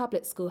English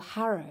public school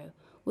Harrow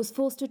was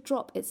forced to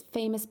drop its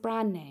famous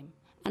brand name,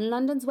 and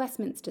London's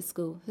Westminster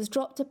School has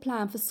dropped a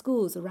plan for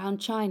schools around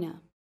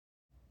China.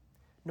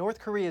 North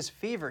Korea's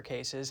fever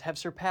cases have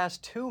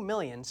surpassed 2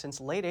 million since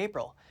late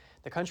April.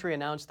 The country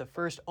announced the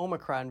first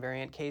Omicron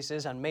variant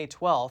cases on May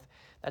 12th.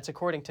 That's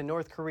according to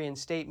North Korean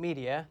state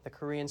media, the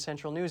Korean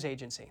Central News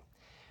Agency.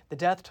 The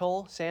death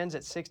toll stands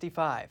at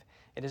 65.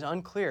 It is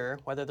unclear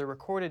whether the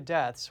recorded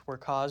deaths were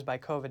caused by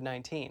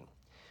COVID-19.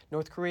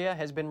 North Korea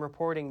has been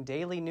reporting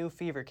daily new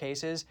fever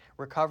cases,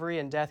 recovery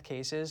and death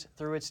cases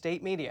through its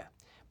state media.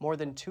 More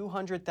than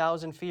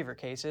 200,000 fever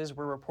cases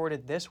were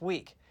reported this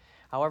week.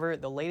 However,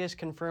 the latest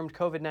confirmed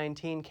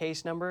COVID-19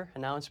 case number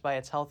announced by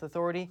its health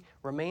authority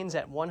remains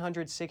at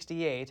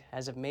 168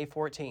 as of May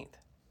 14th.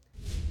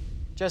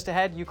 Just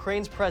ahead,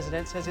 Ukraine's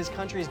president says his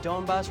country's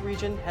Donbas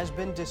region has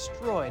been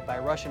destroyed by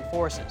Russian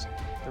forces.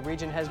 The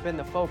region has been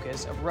the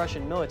focus of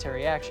Russian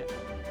military action.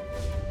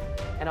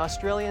 And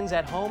Australians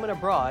at home and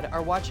abroad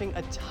are watching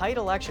a tight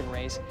election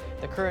race.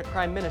 The current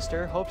Prime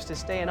Minister hopes to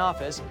stay in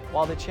office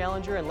while the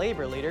challenger and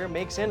Labour leader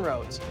makes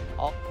inroads.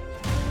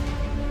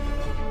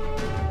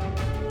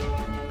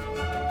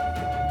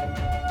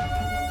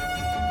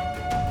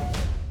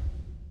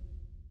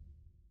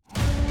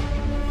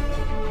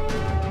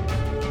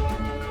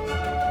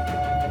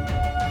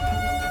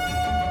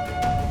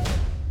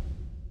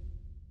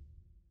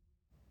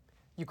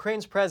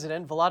 Ukraine's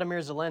President Volodymyr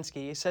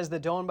Zelensky says the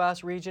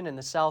Donbas region in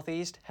the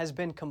southeast has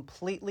been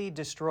completely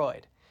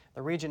destroyed.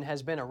 The region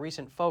has been a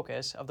recent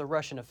focus of the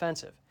Russian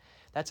offensive.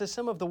 That's as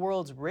some of the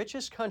world's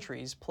richest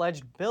countries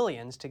pledged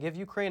billions to give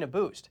Ukraine a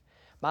boost.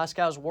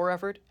 Moscow's war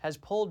effort has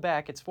pulled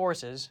back its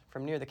forces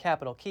from near the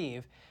capital,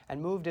 Kyiv,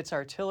 and moved its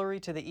artillery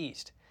to the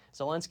east.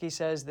 Zelensky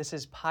says this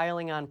is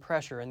piling on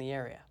pressure in the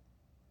area.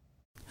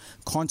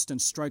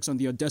 Constant strikes on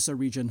the Odessa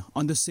region,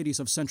 on the cities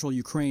of central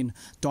Ukraine.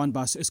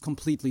 Donbas is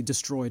completely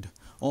destroyed.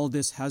 All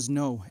this has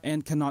no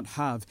and cannot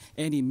have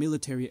any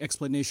military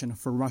explanation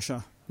for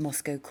Russia.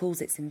 Moscow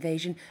calls its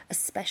invasion a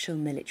special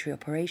military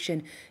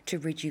operation to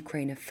rid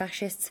Ukraine of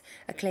fascists,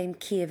 a claim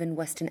Kiev and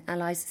Western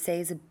allies say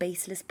is a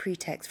baseless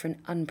pretext for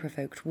an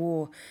unprovoked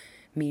war.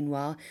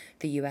 Meanwhile,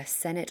 the US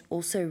Senate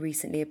also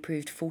recently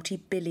approved $40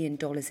 billion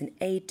in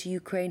aid to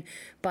Ukraine,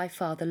 by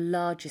far the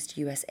largest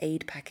US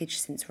aid package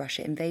since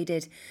Russia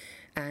invaded.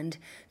 And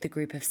the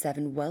group of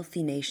 7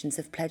 wealthy nations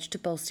have pledged to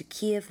bolster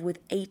Kyiv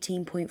with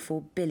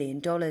 $18.4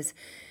 billion.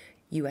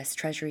 US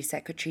Treasury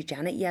Secretary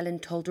Janet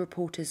Yellen told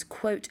reporters,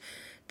 quote,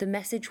 "The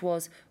message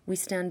was, we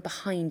stand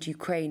behind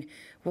Ukraine.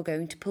 We're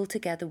going to pull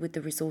together with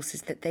the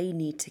resources that they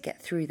need to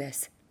get through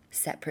this."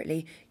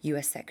 Separately,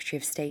 US Secretary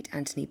of State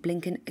Antony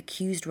Blinken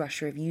accused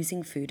Russia of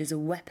using food as a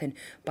weapon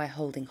by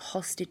holding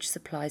hostage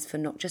supplies for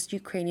not just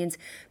Ukrainians,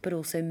 but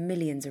also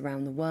millions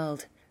around the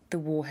world. The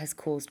war has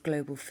caused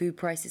global food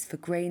prices for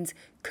grains,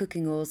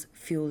 cooking oils,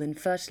 fuel and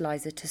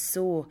fertilizer to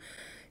soar.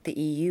 The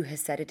EU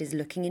has said it is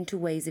looking into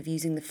ways of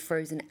using the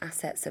frozen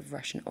assets of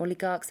Russian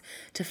oligarchs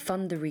to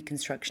fund the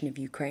reconstruction of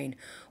Ukraine,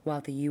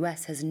 while the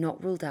US has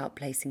not ruled out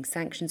placing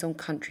sanctions on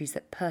countries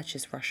that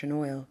purchase Russian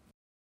oil.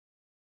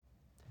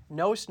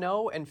 No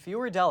snow and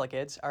fewer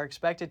delegates are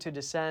expected to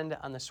descend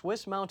on the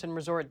Swiss mountain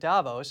resort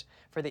Davos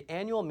for the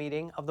annual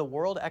meeting of the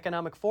World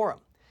Economic Forum.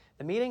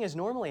 The meeting is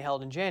normally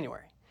held in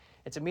January.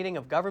 It's a meeting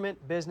of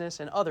government, business,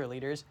 and other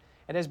leaders.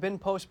 It has been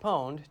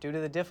postponed due to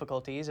the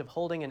difficulties of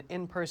holding an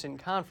in-person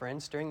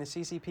conference during the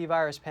CCP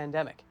virus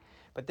pandemic.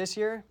 But this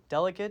year,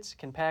 delegates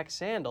can pack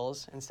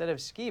sandals instead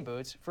of ski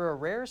boots for a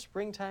rare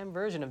springtime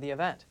version of the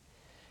event.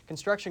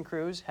 Construction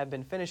crews have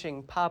been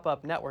finishing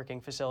pop-up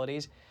networking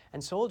facilities,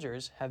 and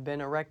soldiers have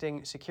been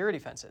erecting security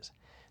fences.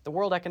 The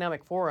World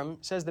Economic Forum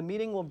says the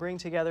meeting will bring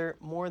together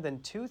more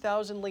than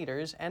 2,000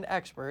 leaders and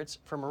experts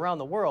from around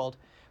the world,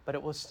 but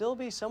it will still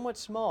be somewhat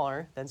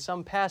smaller than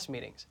some past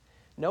meetings.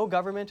 No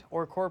government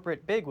or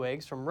corporate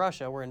bigwigs from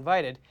Russia were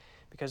invited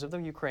because of the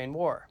Ukraine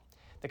war.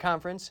 The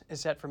conference is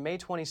set for May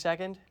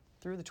 22nd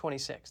through the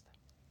 26th.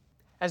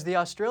 As the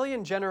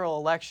Australian general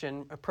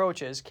election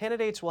approaches,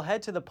 candidates will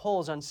head to the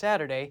polls on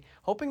Saturday,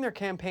 hoping their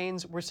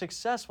campaigns were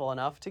successful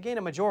enough to gain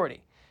a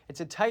majority.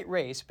 It's a tight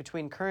race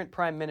between current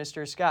Prime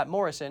Minister Scott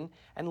Morrison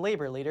and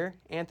Labour leader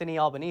Anthony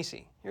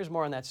Albanese. Here's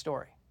more on that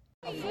story.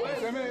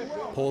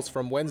 Polls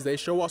from Wednesday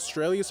show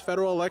Australia's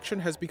federal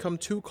election has become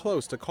too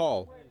close to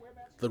call.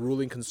 The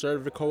ruling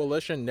Conservative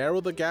coalition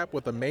narrowed the gap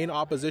with the main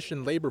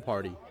opposition Labour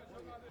Party.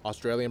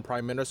 Australian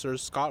Prime Minister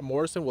Scott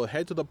Morrison will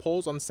head to the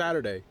polls on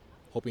Saturday,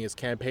 hoping his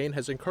campaign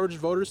has encouraged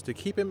voters to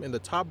keep him in the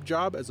top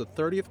job as the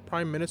 30th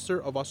Prime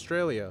Minister of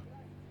Australia.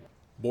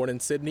 Born in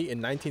Sydney in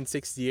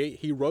 1968,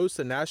 he rose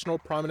to national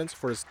prominence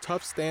for his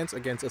tough stance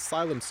against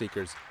asylum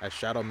seekers as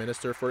Shadow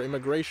Minister for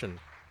Immigration.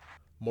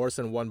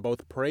 Morrison won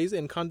both praise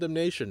and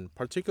condemnation,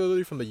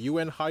 particularly from the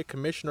UN High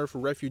Commissioner for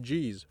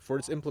Refugees, for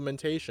its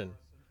implementation.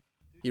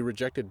 He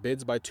rejected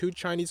bids by 2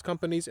 Chinese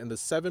companies in the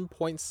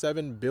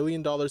 $7.7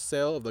 billion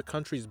sale of the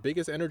country's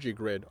biggest energy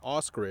grid,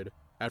 Ausgrid,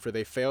 after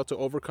they failed to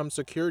overcome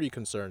security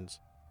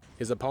concerns.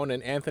 His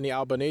opponent, Anthony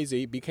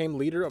Albanese, became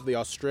leader of the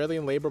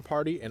Australian Labour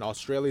Party and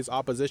Australia's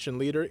opposition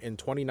leader in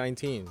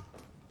 2019.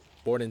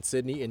 Born in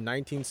Sydney in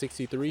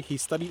 1963, he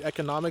studied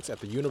economics at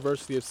the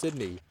University of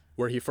Sydney,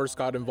 where he first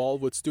got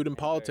involved with student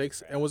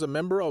politics and was a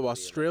member of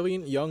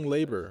Australian Young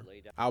Labour.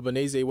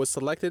 Albanese was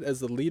selected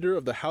as the leader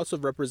of the House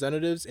of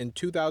Representatives in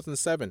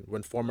 2007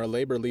 when former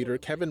Labour leader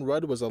Kevin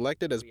Rudd was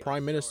elected as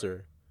Prime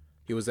Minister.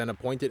 He was then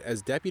appointed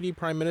as Deputy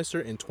Prime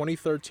Minister in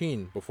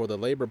 2013 before the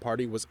Labour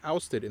Party was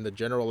ousted in the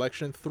general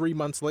election 3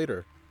 months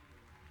later.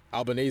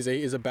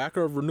 Albanese is a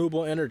backer of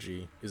renewable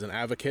energy, is an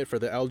advocate for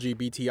the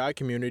LGBTI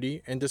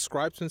community, and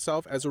describes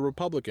himself as a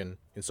Republican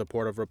in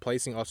support of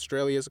replacing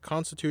Australia's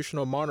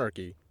constitutional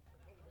monarchy.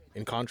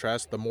 In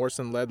contrast, the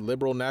Morrison-led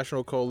Liberal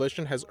National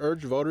Coalition has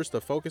urged voters to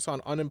focus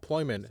on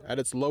unemployment at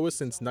its lowest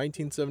since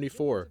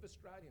 1974.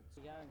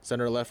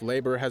 Centre-left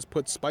Labour has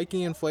put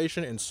spiking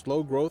inflation and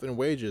slow growth in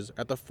wages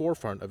at the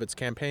forefront of its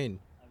campaign.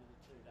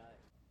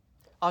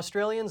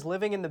 Australians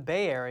living in the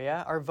Bay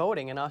Area are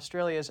voting in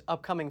Australia's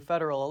upcoming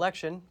federal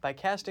election by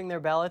casting their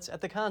ballots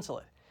at the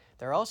consulate.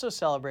 They're also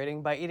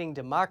celebrating by eating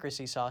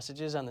democracy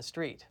sausages on the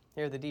street.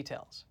 Here are the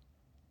details.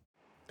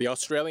 The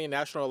Australian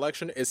national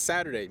election is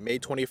Saturday, May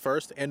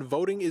 21st, and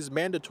voting is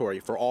mandatory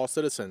for all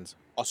citizens.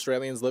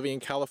 Australians living in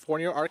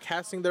California are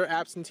casting their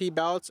absentee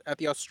ballots at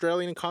the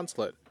Australian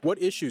consulate. What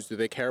issues do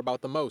they care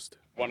about the most?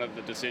 One of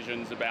the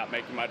decisions about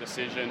making my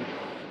decision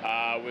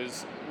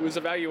was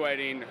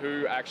evaluating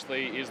who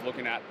actually is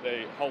looking at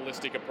the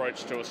holistic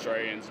approach to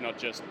Australians, not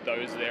just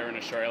those there in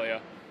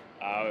Australia.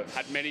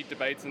 Had many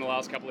debates in the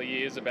last couple of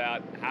years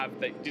about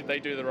did they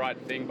do the right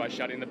thing by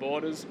shutting the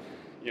borders.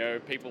 You know,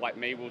 people like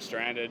me were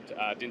stranded,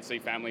 didn't see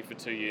family for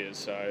 2 years,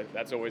 so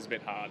that's always a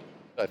bit hard.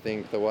 I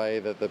think the way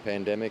that the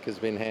pandemic has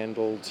been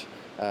handled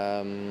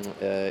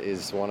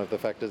is one of the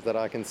factors that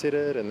I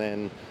considered, and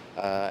then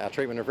our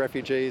treatment of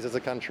refugees as a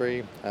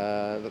country.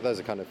 Those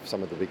are kind of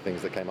some of the big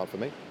things that came up for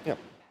me. Yeah.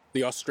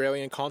 The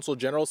Australian Consul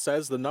General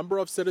says the number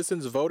of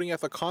citizens voting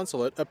at the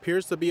consulate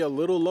appears to be a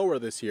little lower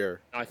this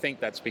year. I think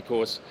that's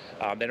because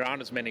there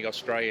aren't as many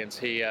Australians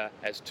here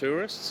as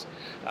tourists.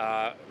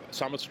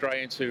 Some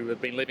Australians who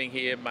have been living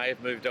here may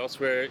have moved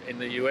elsewhere in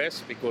the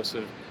US because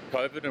of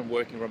COVID and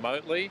working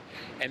remotely.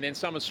 And then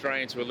some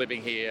Australians who are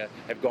living here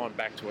have gone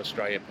back to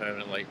Australia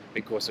permanently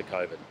because of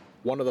COVID.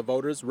 One of the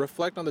voters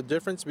reflect on the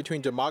difference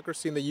between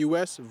democracy in the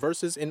U.S.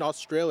 versus in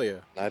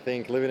Australia. I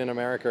think living in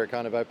America, it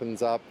kind of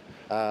opens up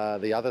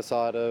the other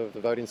side of the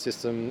voting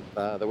system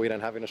that we don't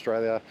have in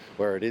Australia,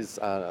 where it is,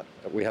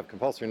 we have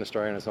compulsory in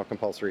Australia and it's not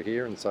compulsory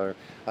here. And so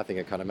I think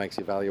it kind of makes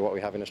you value what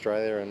we have in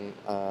Australia. And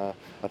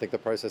I think the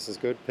process is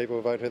good. People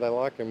vote who they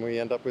like, and we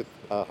end up with,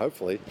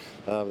 hopefully,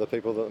 the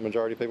people that the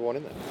majority of people want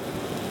in there.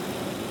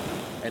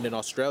 And in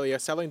Australia,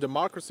 selling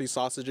democracy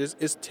sausages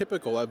is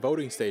typical at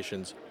voting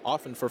stations,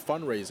 often for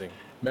fundraising.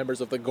 Members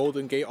of the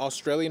Golden Gate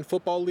Australian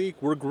Football League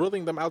were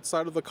grilling them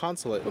outside of the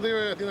consulate. Well,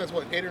 I think that's,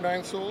 8 or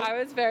 9 sold? I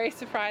was very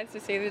surprised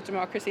to see the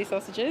democracy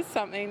sausages,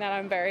 something that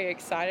I'm very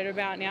excited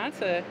about now,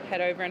 to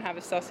head over and have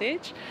a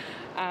sausage.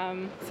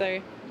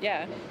 So,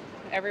 yeah,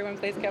 everyone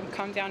please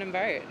come down and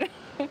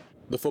vote.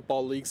 The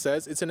Football League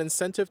says it's an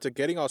incentive to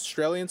getting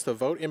Australians to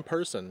vote in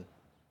person.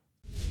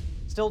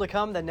 Still to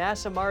come, the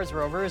NASA Mars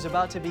rover is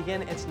about to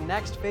begin its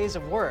next phase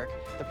of work.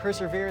 The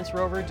Perseverance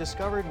rover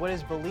discovered what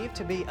is believed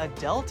to be a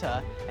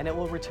delta, and it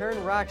will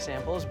return rock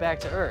samples back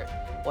to Earth.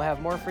 We'll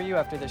have more for you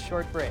after this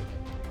short break.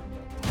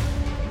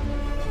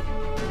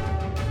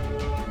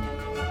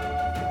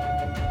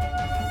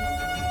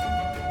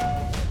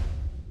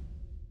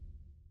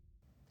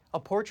 A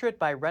portrait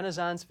by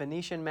Renaissance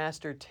Venetian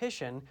master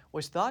Titian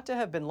was thought to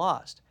have been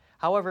lost.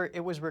 However, it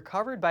was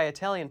recovered by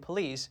Italian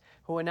police,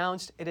 who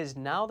announced it is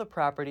now the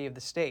property of the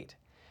state.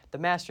 The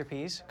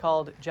masterpiece,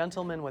 called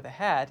Gentleman with a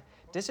Hat,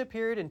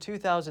 disappeared in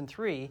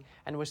 2003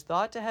 and was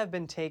thought to have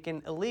been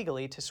taken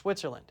illegally to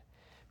Switzerland.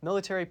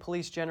 Military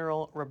Police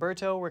General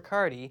Roberto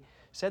Riccardi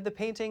said the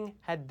painting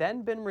had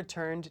then been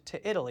returned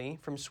to Italy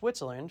from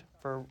Switzerland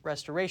for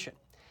restoration.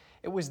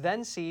 It was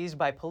then seized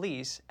by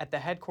police at the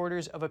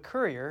headquarters of a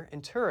courier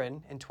in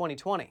Turin in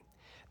 2020.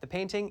 The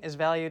painting is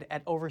valued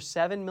at over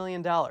 $7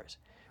 million.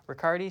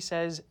 Riccardi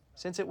says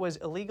since it was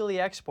illegally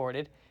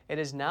exported, it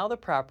is now the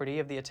property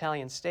of the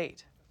Italian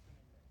state.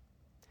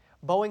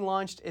 Boeing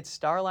launched its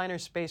Starliner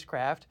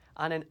spacecraft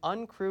on an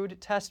uncrewed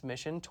test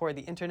mission toward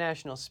the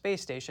International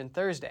Space Station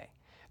Thursday.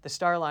 The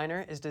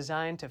Starliner is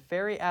designed to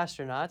ferry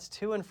astronauts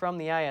to and from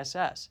the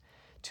ISS.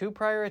 2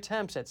 prior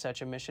attempts at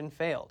such a mission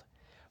failed.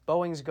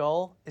 Boeing's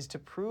goal is to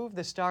prove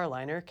the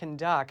Starliner can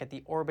dock at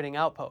the orbiting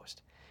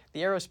outpost.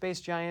 The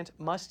aerospace giant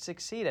must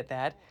succeed at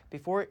that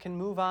before it can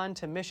move on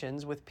to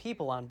missions with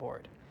people on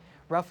board.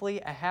 Roughly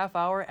a half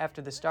hour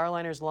after the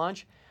Starliner's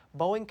launch,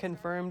 Boeing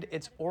confirmed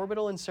its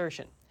orbital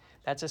insertion.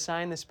 That's a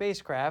sign the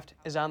spacecraft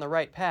is on the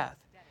right path.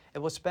 It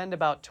will spend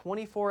about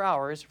 24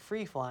 hours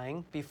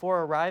free-flying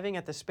before arriving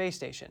at the space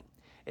station.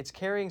 It's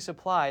carrying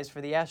supplies for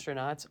the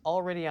astronauts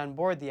already on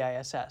board the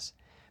ISS.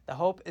 The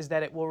hope is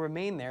that it will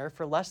remain there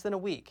for less than a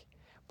week.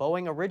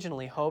 Boeing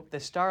originally hoped the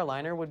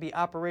Starliner would be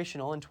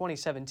operational in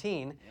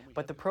 2017,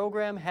 but the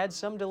program had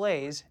some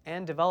delays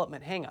and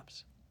development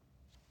hangups.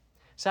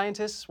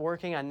 Scientists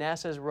working on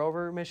NASA's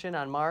rover mission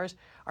on Mars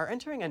are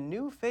entering a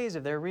new phase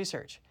of their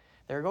research.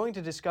 They're going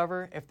to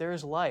discover if there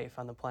is life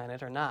on the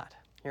planet or not.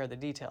 Here are the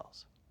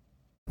details.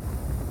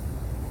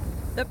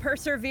 The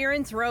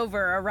Perseverance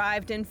rover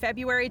arrived in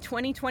February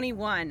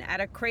 2021 at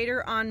a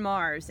crater on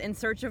Mars in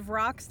search of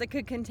rocks that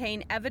could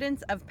contain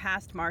evidence of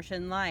past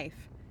Martian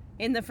life.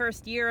 In the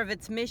first year of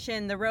its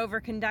mission, the rover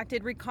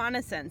conducted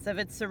reconnaissance of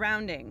its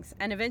surroundings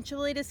and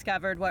eventually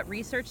discovered what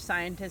research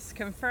scientists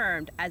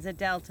confirmed as a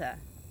delta.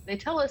 They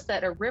tell us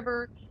that a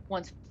river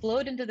once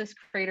flowed into this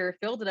crater,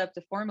 filled it up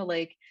to form a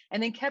lake,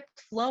 and then kept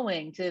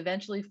flowing to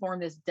eventually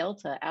form this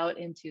delta out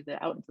into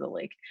the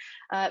lake.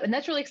 And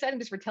that's really exciting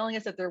because for telling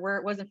us that there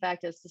was in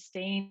fact a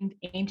sustained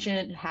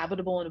ancient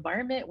habitable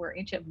environment where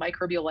ancient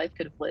microbial life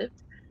could have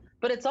lived.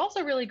 But it's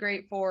also really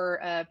great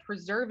for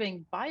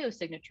preserving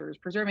biosignatures,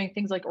 preserving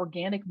things like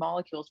organic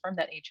molecules from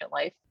that ancient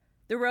life.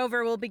 The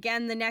rover will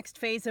begin the next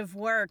phase of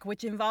work,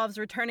 which involves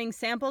returning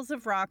samples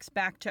of rocks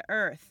back to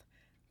Earth.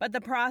 But the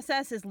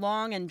process is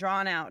long and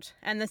drawn out,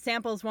 and the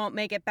samples won't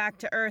make it back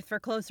to Earth for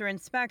closer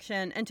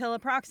inspection until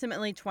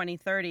approximately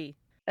 2030.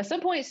 At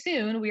some point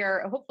soon, we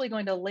are hopefully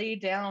going to lay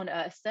down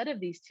a set of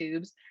these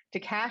tubes to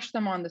cache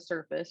them on the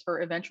surface for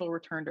eventual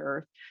return to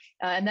Earth.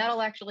 And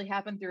that'll actually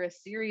happen through a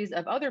series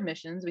of other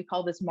missions. We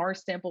call this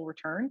Mars Sample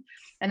Return.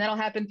 And that'll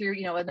happen through,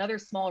 another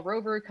small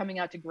rover coming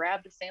out to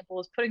grab the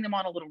samples, putting them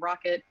on a little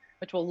rocket,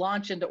 which will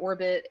launch into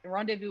orbit,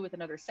 rendezvous with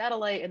another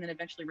satellite, and then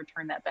eventually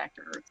return that back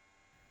to Earth.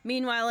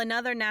 Meanwhile,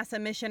 another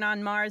NASA mission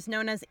on Mars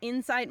known as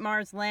InSight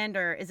Mars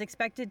Lander is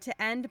expected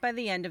to end by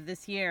the end of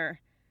this year.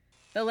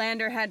 The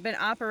lander had been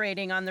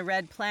operating on the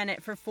red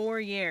planet for 4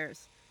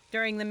 years.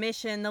 During the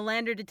mission, the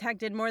lander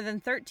detected more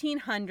than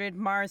 1,300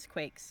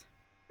 Marsquakes.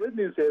 Good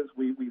news is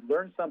we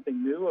learned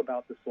something new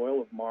about the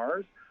soil of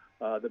Mars.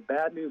 The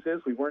bad news is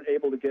we weren't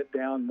able to get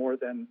down more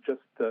than just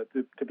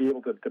to be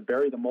able to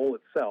bury the mole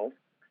itself,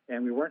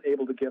 and we weren't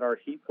able to get our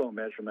heat flow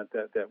measurement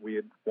that we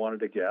had wanted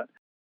to get.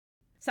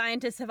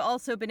 Scientists have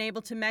also been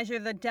able to measure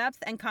the depth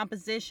and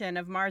composition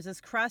of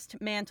Mars's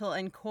crust, mantle,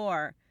 and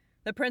core.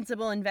 The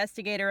principal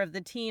investigator of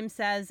the team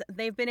says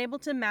they've been able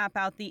to map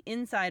out the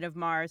inside of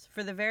Mars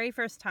for the very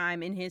first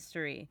time in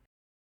history.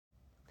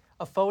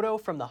 A photo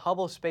from the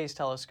Hubble Space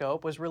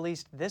Telescope was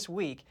released this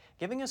week,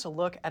 giving us a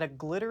look at a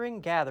glittering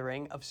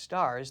gathering of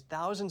stars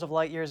thousands of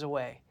light years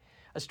away.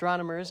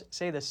 Astronomers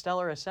say the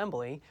stellar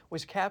assembly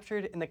was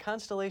captured in the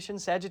constellation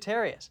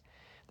Sagittarius.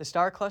 The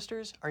star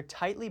clusters are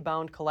tightly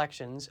bound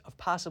collections of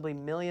possibly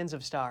millions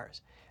of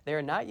stars. They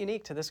are not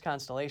unique to this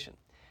constellation.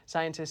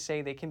 Scientists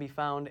say they can be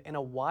found in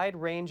a wide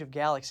range of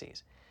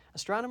galaxies.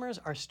 Astronomers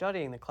are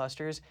studying the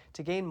clusters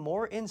to gain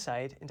more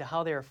insight into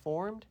how they are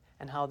formed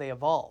and how they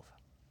evolve.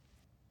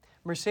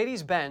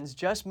 Mercedes-Benz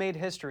just made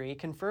history,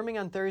 confirming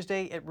on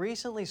Thursday it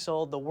recently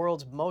sold the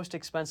world's most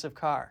expensive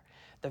car.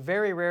 The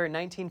very rare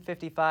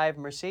 1955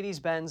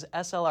 Mercedes-Benz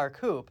SLR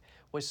Coupe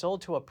was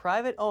sold to a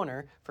private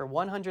owner for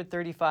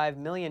 135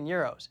 million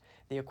euros,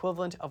 the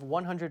equivalent of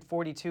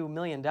 $142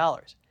 million.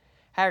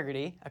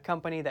 Hagerty, a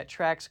company that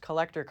tracks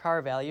collector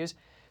car values,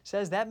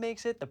 says that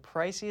makes it the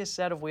priciest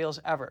set of wheels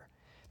ever.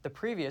 The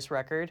previous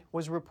record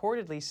was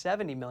reportedly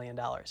 $70 million.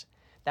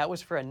 That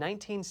was for a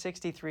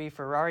 1963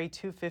 Ferrari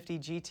 250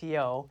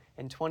 GTO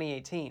in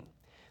 2018.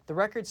 The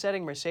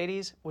record-setting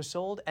Mercedes was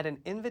sold at an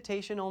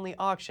invitation-only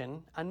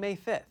auction on May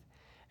 5th.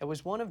 It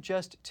was one of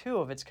just two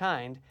of its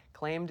kind,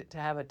 claimed to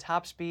have a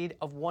top speed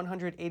of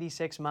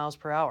 186 miles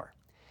per hour.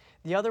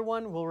 The other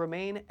one will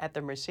remain at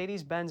the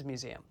Mercedes-Benz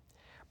Museum.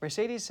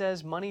 Mercedes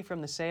says money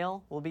from the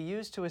sale will be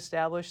used to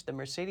establish the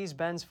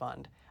Mercedes-Benz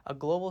Fund, a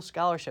global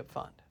scholarship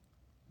fund.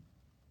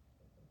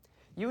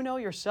 You know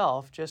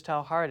yourself just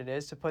how hard it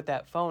is to put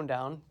that phone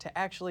down, to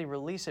actually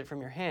release it from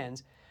your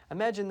hands.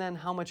 Imagine then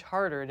how much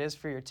harder it is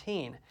for your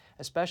teen,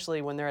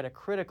 especially when they're at a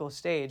critical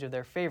stage of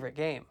their favorite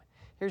game.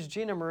 Here's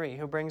Gina Marie,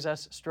 who brings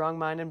us Strong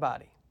Mind and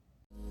Body.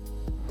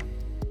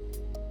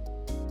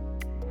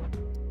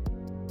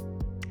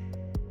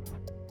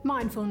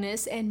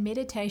 Mindfulness and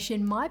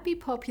meditation might be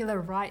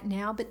popular right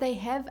now, but they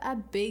have a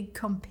big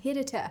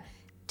competitor: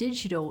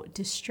 digital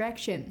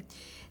distraction.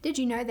 Did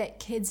you know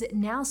that kids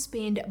now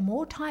spend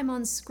more time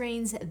on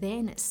screens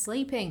than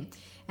sleeping?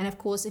 And of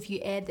course, if you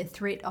add the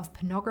threat of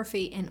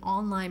pornography and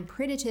online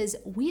predators,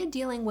 we are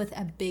dealing with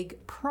a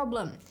big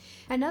problem.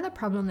 Another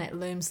problem that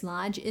looms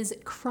large is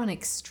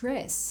chronic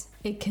stress.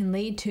 It can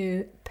lead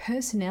to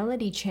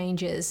personality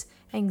changes,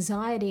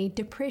 anxiety,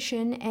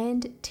 depression,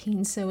 and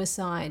teen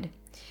suicide.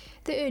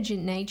 The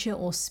urgent nature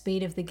or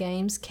speed of the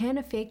games can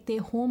affect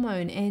their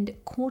hormone and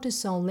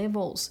cortisol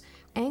levels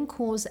and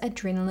cause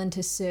adrenaline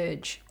to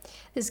surge.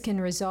 This can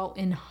result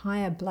in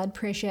higher blood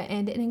pressure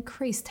and an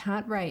increased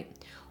heart rate,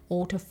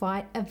 all to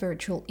fight a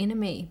virtual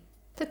enemy.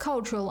 The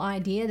cultural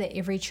idea that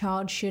every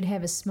child should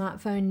have a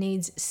smartphone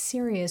needs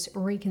serious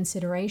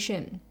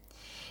reconsideration.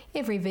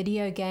 Every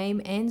video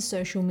game and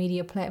social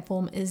media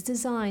platform is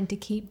designed to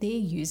keep their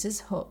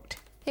users hooked.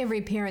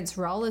 Every parent's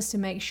role is to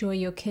make sure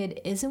your kid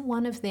isn't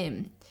one of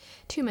them.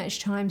 Too much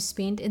time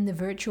spent in the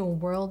virtual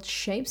world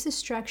shapes the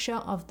structure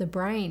of the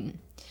brain.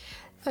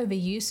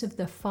 Overuse of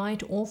the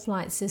fight or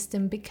flight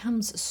system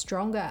becomes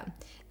stronger.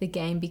 The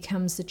game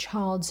becomes the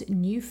child's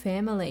new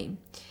family.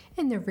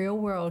 In the real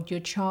world,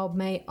 your child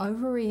may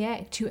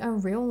overreact to a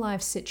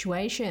real-life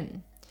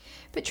situation.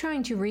 But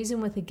trying to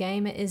reason with a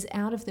gamer is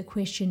out of the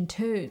question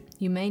too.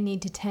 You may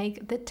need to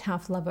take the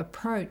tough love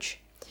approach.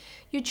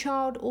 Your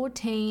child or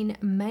teen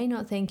may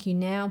not thank you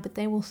now, but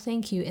they will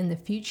thank you in the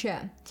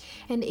future.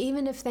 And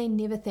even if they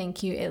never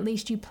thank you, at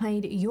least you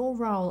played your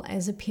role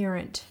as a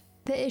parent.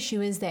 The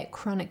issue is that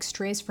chronic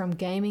stress from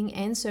gaming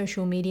and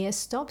social media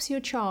stops your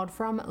child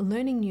from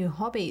learning new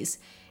hobbies,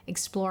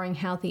 exploring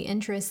healthy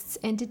interests,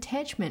 and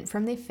detachment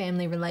from their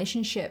family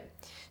relationship.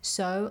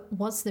 So,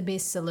 what's the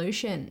best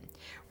solution?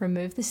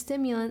 Remove the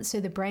stimulant so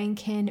the brain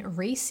can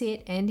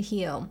reset and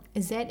heal.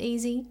 Is that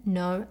easy?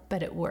 No,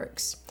 but it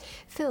works.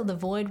 Fill the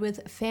void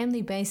with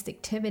family-based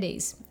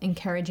activities,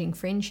 encouraging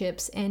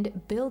friendships,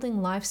 and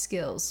building life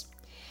skills.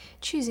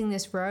 Choosing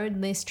this road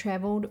less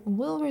traveled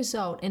will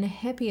result in a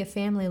happier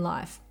family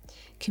life.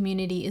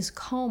 Community is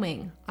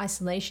calming.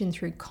 Isolation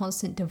through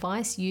constant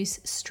device use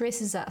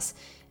stresses us.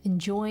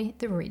 Enjoy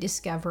the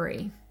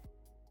rediscovery.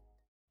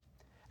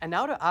 And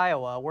now to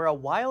Iowa, where a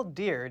wild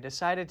deer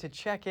decided to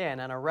check in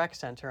on a rec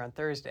center on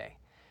Thursday.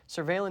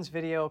 Surveillance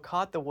video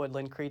caught the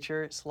woodland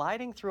creature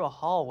sliding through a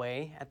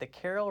hallway at the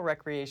Carroll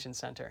Recreation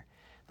Center.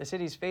 The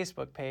city's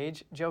Facebook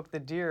page joked the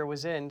deer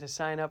was in to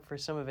sign up for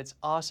some of its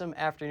awesome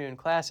afternoon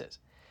classes.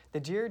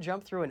 The deer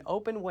jumped through an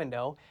open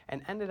window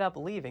and ended up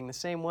leaving the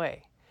same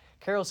way.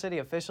 Carroll City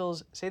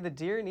officials say the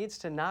deer needs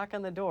to knock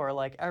on the door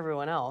like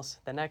everyone else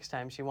the next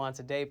time she wants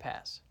a day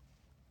pass.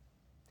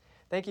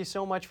 Thank you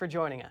so much for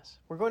joining us.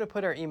 We're going to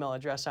put our email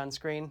address on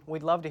screen.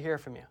 We'd love to hear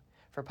from you.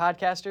 For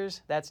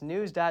podcasters, that's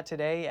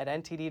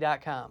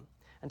news.today@ntd.com.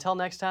 Until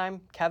next time,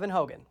 Kevin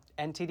Hogan,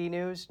 NTD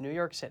News, New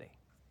York City.